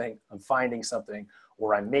adding something, I'm finding something,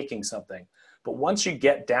 or I'm making something. But once you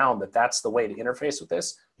get down that that's the way to interface with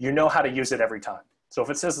this, you know how to use it every time. So if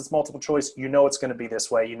it says it's multiple choice, it's going to be this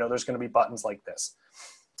way. There's going to be buttons like this.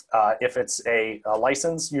 If it's a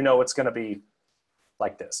license, it's going to be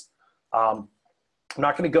like this. I'm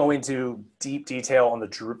not going to go into deep detail on the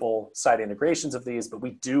Drupal site integrations of these, but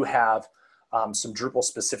we do have some Drupal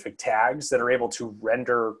specific tags that are able to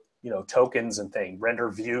render, tokens and things, render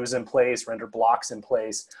views in place, render blocks in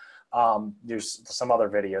place. There's some other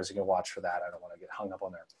videos you can watch for that. I don't want to get hung up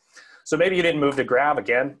on there. So maybe you didn't move to grab.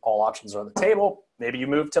 Again, all options are on the table. Maybe you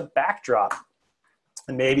moved to backdrop.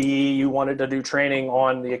 And maybe you wanted to do training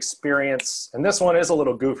on the experience. And this one is a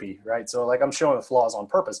little goofy, right? So like I'm showing the flaws on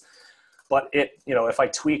purpose. But if I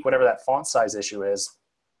tweak whatever that font size issue is,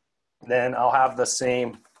 then I'll have the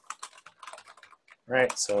same,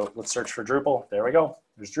 right? So let's search for Drupal. There we go.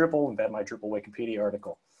 There's Drupal, embed my Drupal Wikipedia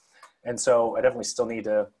article. And so I definitely still need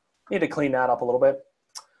to clean that up a little bit.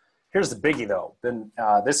 Here's the biggie though. Then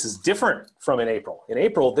this is different from in April. In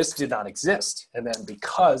April, this did not exist. And then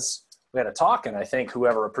because we had a talk, and I think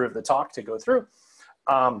whoever approved the talk to go through,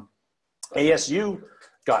 ASU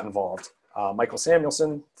got involved. Michael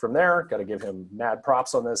Samuelson from there, got to give him mad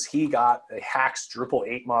props on this. He got a HAX Drupal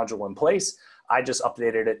 8 module in place. I just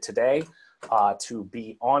updated it today to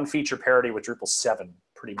be on feature parity with Drupal 7,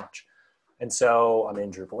 pretty much. And so I'm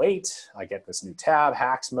in Drupal 8. I get this new tab,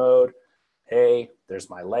 HAX mode. Hey, there's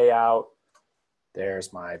my layout.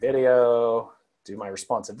 There's my video. Do my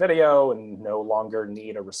responsive video and no longer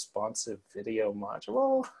need a responsive video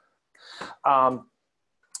module.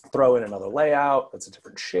 Throw in another layout that's a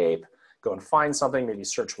different shape. Go and find something, maybe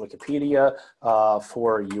search Wikipedia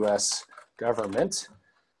for US government.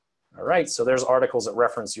 All right, so there's articles that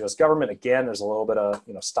reference US government. Again, there's a little bit of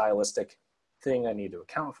stylistic thing I need to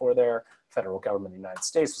account for there. Federal government of the United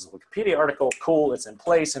States was a Wikipedia article. Cool, it's in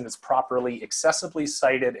place and it's properly accessibly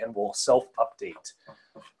cited and will self-update.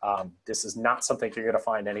 This is not something you're gonna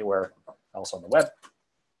find anywhere else on the web.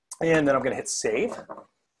 And then I'm gonna hit save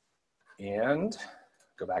and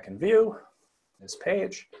go back and view this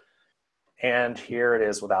page. And here it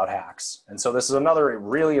is without HAX. And so this is another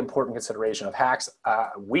really important consideration of HAX.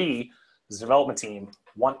 We, as a development team,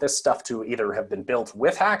 want this stuff to either have been built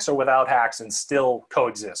with HAX or without HAX and still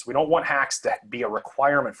coexist. We don't want HAX to be a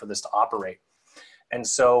requirement for this to operate. And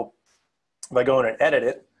so if I go in and edit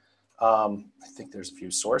it, I think there's a view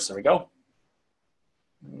source, there we go.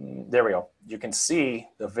 There we go. You can see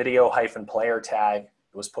the video-player tag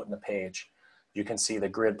that was put in the page. You can see the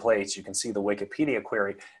grid plates, you can see the Wikipedia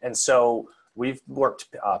query. And so we've worked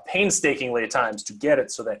painstakingly at times to get it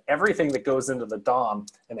so that everything that goes into the DOM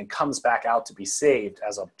and then comes back out to be saved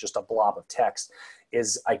as just a blob of text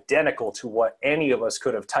is identical to what any of us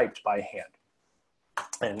could have typed by hand.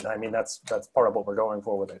 And I mean, that's part of what we're going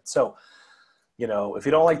for with it. So, if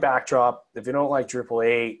you don't like Backdrop, if you don't like Drupal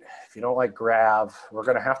 8, if you don't like Grav, we're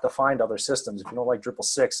gonna have to find other systems. If you don't like Drupal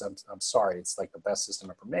 6, I'm sorry, it's like the best system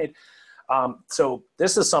ever made. So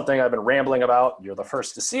this is something I've been rambling about. You're the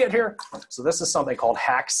first to see it here. So this is something called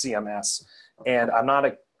HAX CMS. And I'm not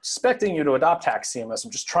expecting you to adopt HAX CMS. I'm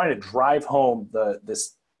just trying to drive home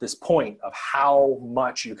this point of how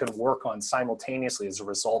much you can work on simultaneously as a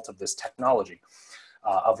result of this technology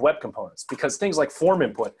of web components. Because things like form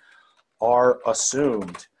input are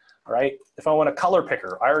assumed, right? If I want a color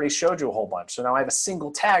picker, I already showed you a whole bunch. So now I have a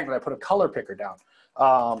single tag that I put a color picker down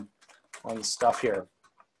on the stuff here.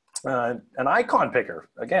 An icon picker,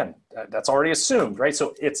 again, that's already assumed, right?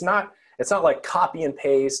 So it's not like copy and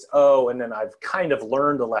paste, and then I've kind of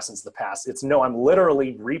learned the lessons of the past. It's no, I'm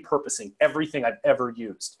literally repurposing everything I've ever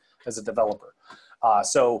used as a developer.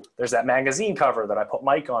 So there's that magazine cover that I put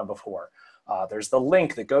Mike on before. There's the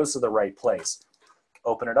link that goes to the right place.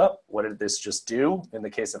 Open it up. What did this just do in the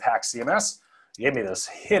case of HAX CMS? It gave me this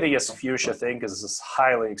hideous fuchsia thing because this is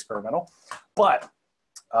highly experimental. But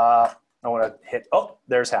I want to hit,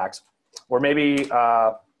 there's HAX. Or maybe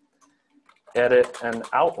edit an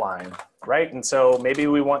outline, right? And so maybe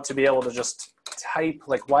we want to be able to just type,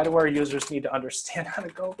 like, why do our users need to understand how to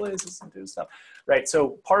go places and do stuff, right?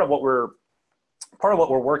 So part of what we're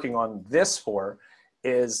working on this for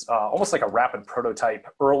is almost like a rapid prototype,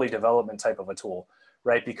 early development type of a tool,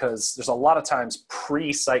 right? Because there's a lot of times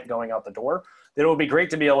pre-site going out the door that it would be great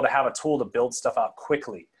to be able to have a tool to build stuff out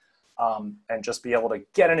quickly. And just be able to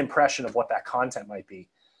get an impression of what that content might be,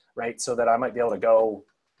 right? So that I might be able to go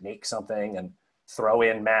make something and throw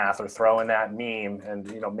in math or throw in that meme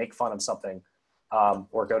and make fun of something,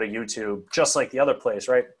 or go to YouTube, just like the other place,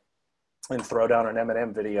 right? And throw down an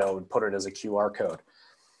M&M video and put it as a QR code,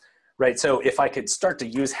 right? So if I could start to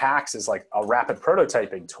use HAX as like a rapid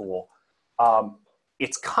prototyping tool,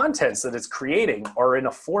 its contents that it's creating are in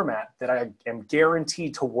a format that I am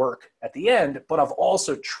guaranteed to work at the end, but I've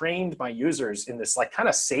also trained my users in this like kind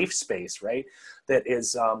of safe space, right? That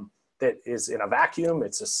is in a vacuum.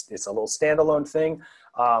 It's a little standalone thing.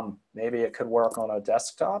 Maybe it could work on a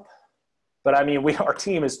desktop, but I mean, our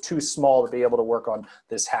team is too small to be able to work on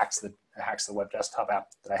this HAX HAX the Web desktop app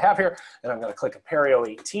that I have here, and I'm going to click Apereo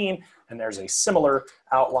 18, and there's a similar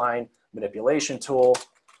outline manipulation tool,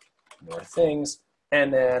 more things,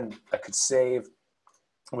 and then I could save.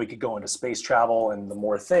 We could go into space travel and the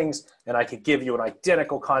more things, and I could give you an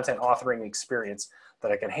identical content authoring experience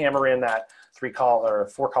that I could hammer in that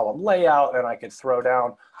 4-column layout, and I could throw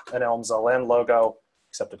down an Elms LN logo,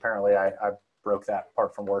 except apparently I broke that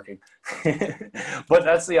part from working. But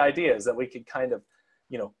that's the idea, is that we could kind of,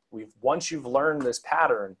 you know, once you've learned this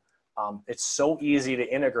pattern, it's so easy to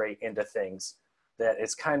integrate into things that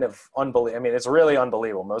it's kind of unbelievable. I mean, it's really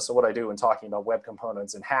unbelievable. Most of what I do when talking about web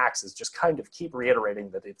components and HAX is just kind of keep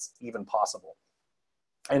reiterating that it's even possible.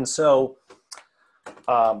 And so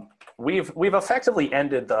we've effectively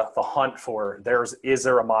ended the hunt for is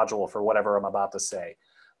there a module for whatever I'm about to say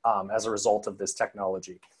as a result of this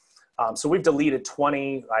technology. So we've deleted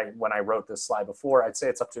 20. When I wrote this slide before, I'd say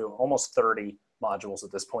it's up to almost 30 modules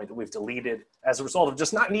at this point that we've deleted as a result of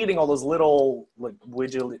just not needing all those little like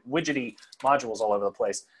widgety modules all over the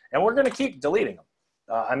place. And we're going to keep deleting them.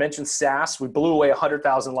 I mentioned SAS. We blew away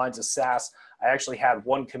 100,000 lines of SAS. I actually had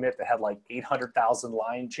one commit that had like 800,000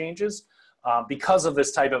 line changes because of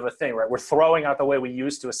this type of a thing, right? We're throwing out the way we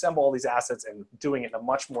used to assemble all these assets and doing it in a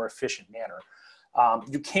much more efficient manner.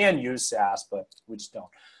 You can use SAS, but we just don't.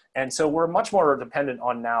 And so we're much more dependent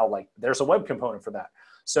on now, like there's a web component for that.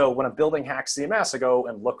 So when I'm building HAX CMS, I go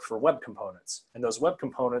and look for web components. And those web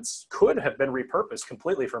components could have been repurposed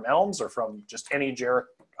completely from Elms or from just any generic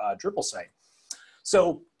Drupal site.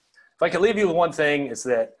 So if I could leave you with one thing, it's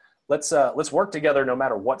that let's work together no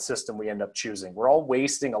matter what system we end up choosing. We're all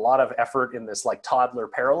wasting a lot of effort in this like toddler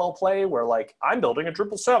parallel play where like I'm building a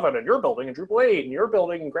Drupal 7 and you're building a Drupal 8 and you're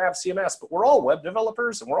building Graph CMS, but we're all web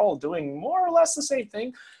developers and we're all doing more or less the same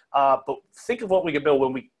thing. But think of what we could build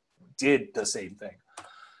when we did the same thing.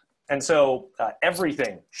 And so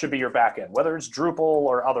everything should be your backend, whether it's Drupal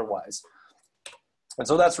or otherwise. And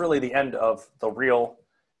so that's really the end of the real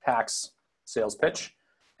HAX sales pitch.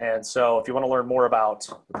 And so if you want to learn more about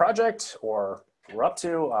the project or what we're up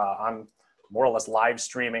to, I'm more or less live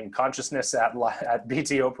streaming consciousness at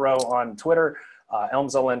BTO Pro on Twitter.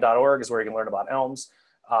 elmsln.org is where you can learn about Elms.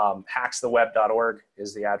 haxtheweb.org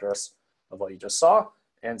is the address of what you just saw.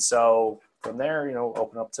 And so from there, you know,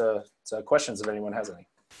 open up to questions if anyone has any.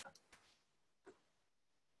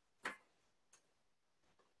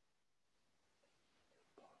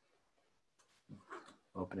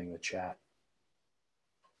 Opening the chat.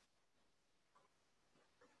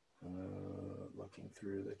 Looking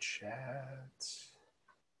through the chat.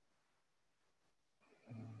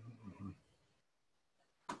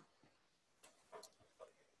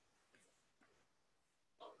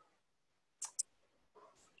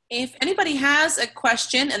 If anybody has a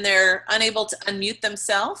question and they're unable to unmute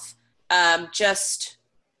themselves, just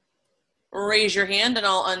raise your hand and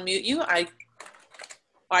I'll unmute you.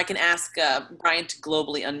 I can ask Brian to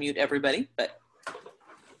globally unmute everybody, but.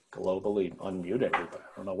 Globally unmute everybody.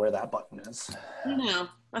 I don't know where that button is. I don't know.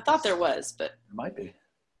 I thought there was, but. It might be.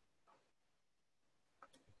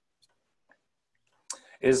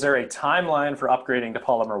 Is there a timeline for upgrading to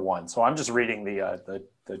Polymer 1? So I'm just reading the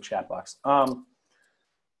chat box.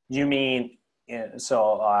 You mean, so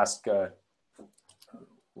I'll ask,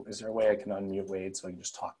 is there a way I can unmute Wade so I can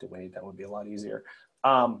just talk to Wade? That would be a lot easier.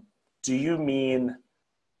 Do you mean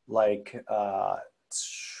like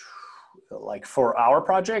for our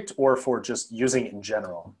project or for just using it in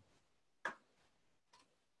general?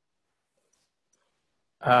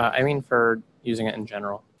 I mean for using it in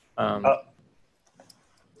general.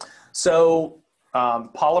 So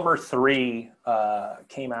Polymer 3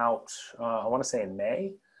 came out, I want to say in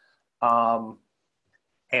May.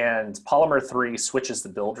 And Polymer 3 switches the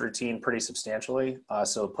build routine pretty substantially.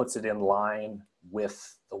 So it puts it in line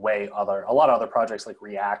with the way a lot of other projects like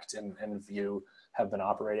React and Vue have been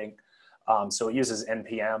operating. So it uses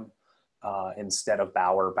NPM instead of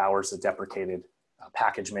Bower. Bower's a deprecated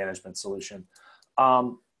package management solution.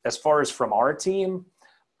 As far as from our team,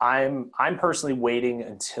 I'm personally waiting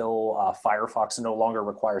until Firefox no longer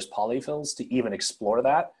requires polyfills to even explore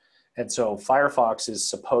that. And so Firefox is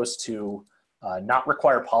supposed to not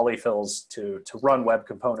require polyfills to run web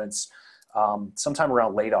components. Sometime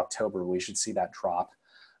around late October, we should see that drop.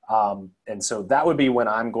 And so that would be when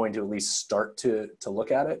I'm going to at least start to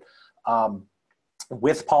look at it.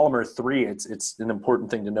 With Polymer 3, it's an important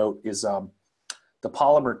thing to note is the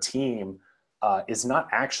Polymer team is not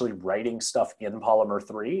actually writing stuff in Polymer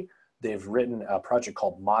 3. They've written a project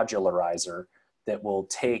called Modularizer that will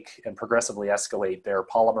take and progressively escalate their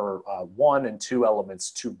Polymer 1 and 2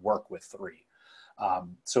 elements to work with 3.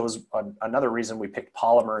 So it was another reason we picked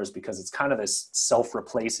Polymer is because it's kind of this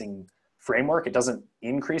self-replacing framework. It doesn't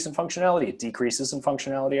increase in functionality. It decreases in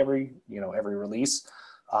functionality every release.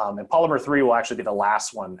 And Polymer 3 will actually be the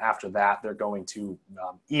last one. After that, they're going to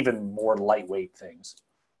even more lightweight things.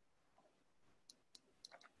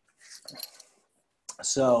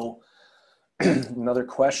 So another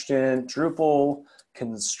question, Drupal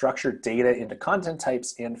can structure data into content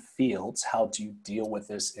types and fields. How do you deal with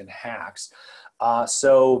this in HAX?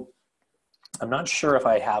 So I'm not sure if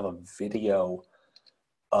I have a video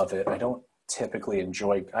of it. I don't typically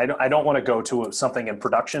enjoy, I don't want to go to something in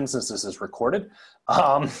production since this is recorded.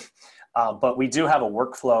 But we do have a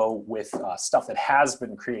workflow with stuff that has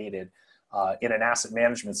been created in an asset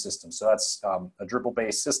management system. So that's a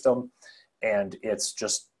Drupal-based system, and it's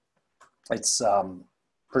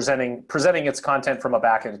presenting its content from a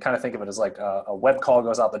backend. Kind of think of it as like a web call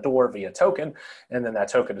goes out the door via token, and then that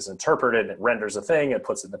token is interpreted, it renders a thing, it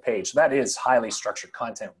puts it in the page. So that is highly structured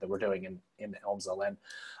content that we're doing in Elms LN.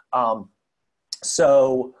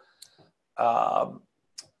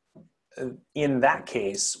 In that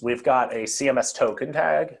case, we've got a CMS token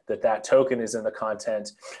tag that token is in the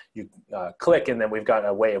content. You click, and then we've got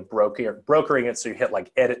a way of brokering it. So you hit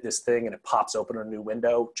like edit this thing, and it pops open a new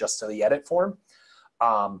window just to the edit form.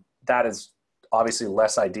 That is obviously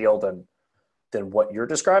less ideal than what you're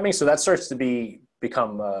describing. So that starts to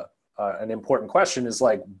become an important question, is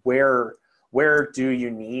like, where do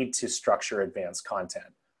you need to structure advanced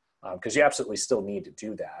content? Because you absolutely still need to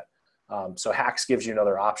do that. So HAX gives you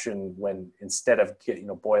another option when, instead of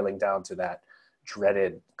boiling down to that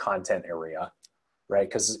dreaded content area, right?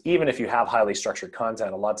 Because even if you have highly structured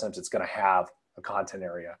content, a lot of times it's going to have a content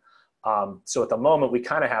area. So at the moment, we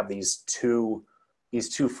kind of have these two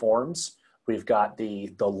forms. We've got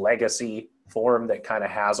the legacy form that kind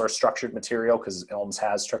of has our structured material, because Elms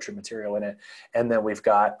has structured material in it, and then we've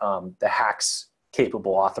got the HAX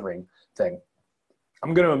capable authoring thing.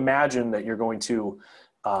 I'm going to imagine that you're going to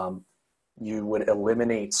you would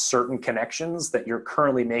eliminate certain connections that you're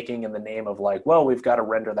currently making in the name of like, well, we've got to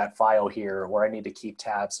render that file here, or I need to keep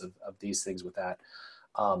tabs of these things with that.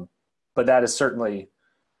 But that is certainly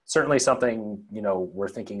something we're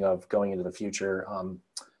thinking of going into the future.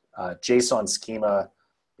 JSON schema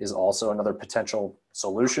is also another potential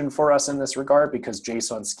solution for us in this regard, because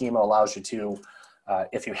JSON schema allows you to,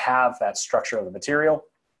 if you have that structure of the material,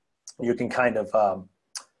 you can kind of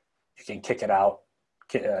you can kick out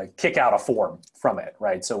a form from it,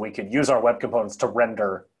 right? So we could use our web components to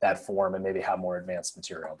render that form and maybe have more advanced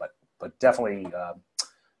material, but definitely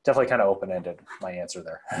kind of open-ended, my answer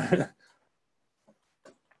there.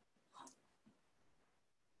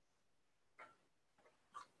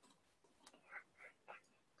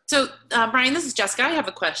 So, Brian, this is Jessica. I have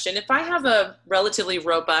a question. If I have a relatively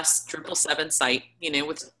robust Drupal 7 site,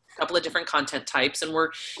 with a couple of different content types, and we're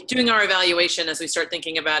doing our evaluation as we start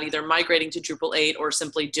thinking about either migrating to Drupal 8 or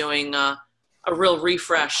simply doing a real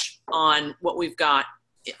refresh on what we've got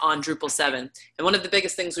on Drupal 7. And one of the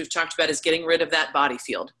biggest things we've talked about is getting rid of that body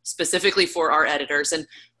field, specifically for our editors. And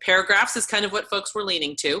paragraphs is kind of what folks were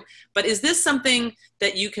leaning to. But is this something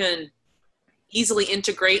that you can easily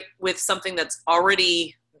integrate with something that's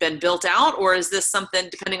already been built out, or is this something,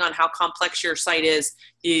 depending on how complex your site is,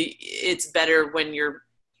 it's better when you're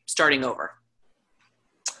starting over?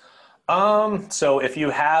 So if you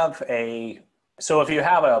have a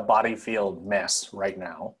body field mess right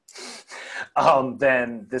now,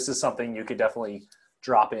 then this is something you could definitely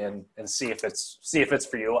drop in and see if it's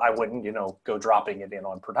for you. I wouldn't, go dropping it in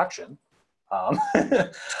on production.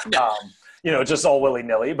 Just all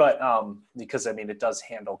willy-nilly, but because it does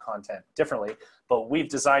handle content differently. But we've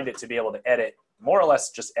designed it to be able to edit, more or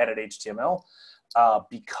less just edit HTML,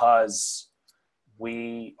 because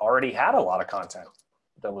we already had a lot of content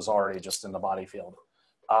that was already just in the body field.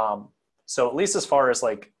 So at least as far as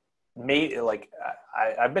I've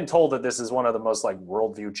been told that this is one of the most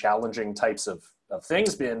worldview challenging types of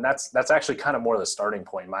things, and that's actually kind of more the starting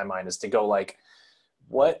point in my mind, is to go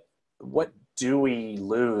what do we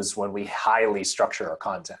lose when we highly structure our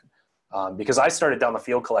content? Because I started down the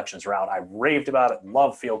field collections route. I raved about it,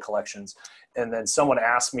 love field collections. And then someone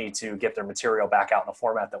asked me to get their material back out in a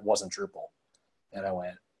format that wasn't Drupal. And I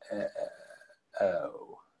went,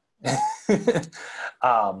 oh.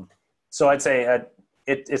 So I'd say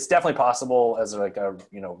it's definitely possible as a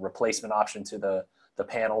replacement option to the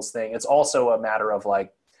panels thing. It's also a matter of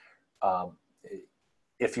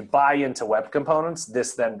if you buy into web components,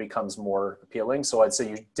 this then becomes more appealing. So I'd say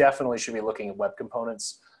you definitely should be looking at web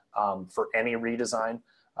components for any redesign,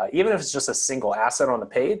 even if it's just a single asset on the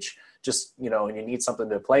page, and you need something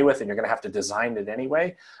to play with and you're gonna have to design it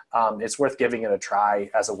anyway. It's worth giving it a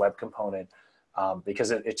try as a web component,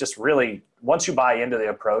 because it just really, once you buy into the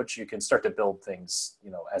approach, you can start to build things,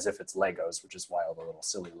 as if it's Legos, which is why all the little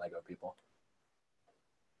silly Lego people.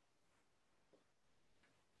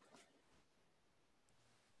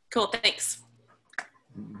 Cool, thanks.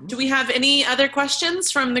 Do we have any other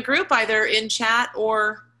questions from the group, either in chat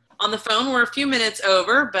or on the phone? We're a few minutes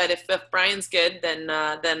over, but if Brian's good,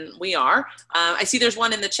 then we are. I see there's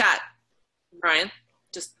one in the chat, Brian.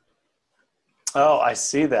 Just. Oh, I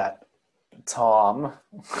see that, Tom.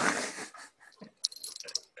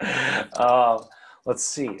 Let's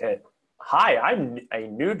see. Hi, I'm a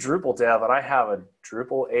new Drupal dev, and I have a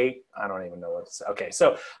Drupal 8. I don't even know what to say. Okay,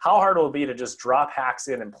 so how hard will it be to just drop HAX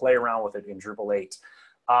in and play around with it in Drupal 8?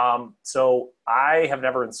 So I have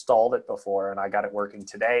never installed it before, and I got it working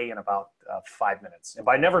today in about 5 minutes. And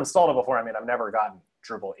by never installed it before, I mean I've never gotten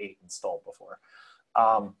Drupal 8 installed before.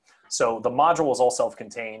 So the module is all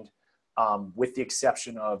self-contained, with the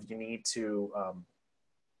exception of you need to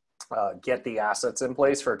get the assets in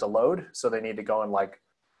place for it to load. So they need to go in like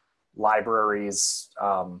libraries,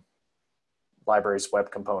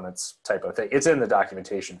 web components type of thing. It's in the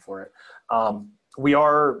documentation for it. We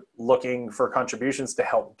are looking for contributions to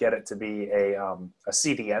help get it to be a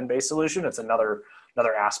CDN-based solution. It's another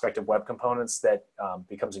aspect of web components that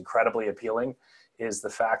becomes incredibly appealing, is the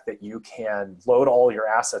fact that you can load all your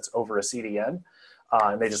assets over a CDN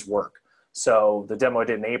and they just work. So the demo I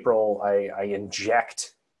did in April, I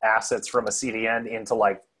inject assets from a CDN into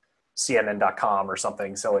like CNN.com or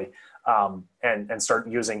something silly, and start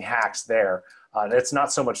using HAX there. It's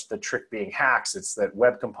not so much the trick being HAX, it's that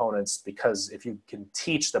web components, because if you can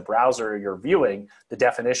teach the browser you're viewing the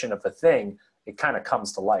definition of the thing, it kind of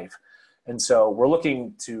comes to life. And so we're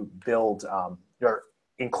looking to build or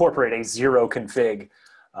incorporate a zero config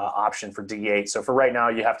option for D8. So for right now,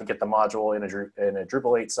 you have to get the module in a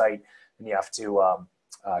Drupal 8 site, and you have to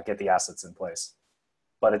get the assets in place.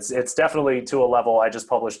 But it's definitely to a level. I just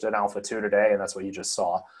published an alpha 2 today, and that's what you just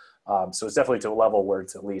saw. So it's definitely to a level where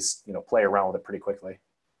it's at least, play around with it pretty quickly.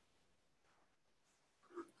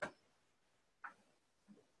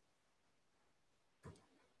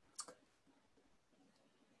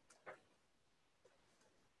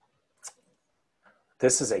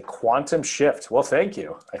 This is a quantum shift. Well, thank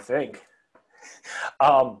you, I think.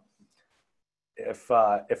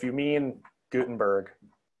 If you mean Gutenberg,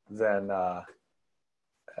 then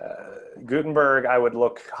Gutenberg, I would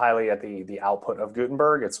look highly at the output of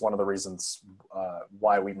Gutenberg. It's one of the reasons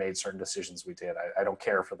why we made certain decisions we did. I don't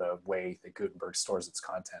care for the way that Gutenberg stores its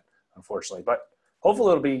content, unfortunately, but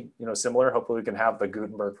hopefully it'll be similar. Hopefully we can have the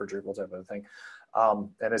Gutenberg for Drupal type of thing.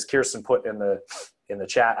 And as Kirsten put in the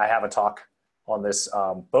chat, I have a talk on this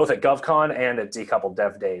both at GovCon and at Decoupled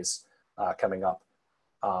Dev Days coming up.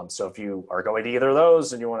 So if you are going to either of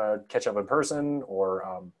those and you want to catch up in person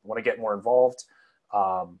or want to get more involved,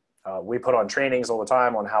 we put on trainings all the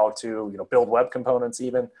time on how to build web components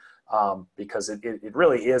even, because it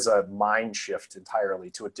really is a mind shift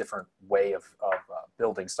entirely to a different way of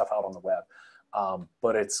building stuff out on the web.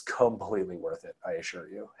 But it's completely worth it, I assure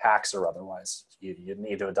you. HAX or otherwise, you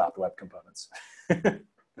need to adopt web components.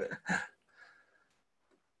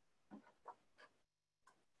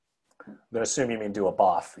 I'm going to assume you mean do a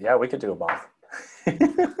BOF. Yeah, we could do a BOF.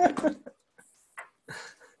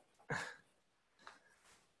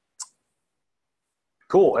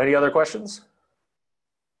 Cool. Any other questions?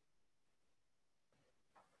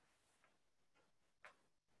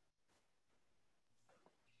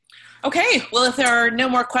 Okay, well, if there are no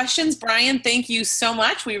more questions, Brian, thank you so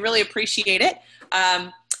much. We really appreciate it.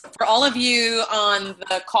 For all of you on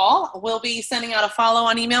the call, we'll be sending out a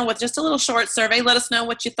follow-on email with just a little short survey. Let us know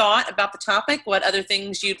what you thought about the topic, what other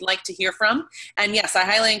things you'd like to hear from. And yes, I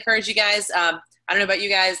highly encourage you guys. I don't know about you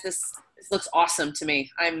guys, this looks awesome to me.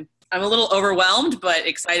 I'm a little overwhelmed, but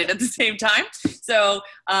excited at the same time. So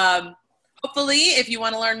hopefully, if you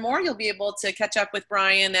want to learn more, you'll be able to catch up with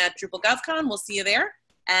Brian at Drupal GovCon. We'll see you there.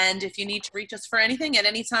 And if you need to reach us for anything at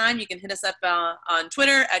any time, you can hit us up on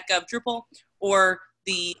Twitter at GovDrupal or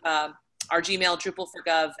our Gmail,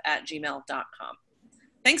 drupalforgov@gmail.com.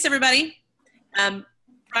 Thanks, everybody.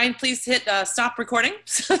 Brian, please hit stop recording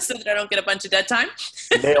so that I don't get a bunch of dead time.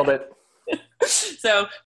 Nailed it. So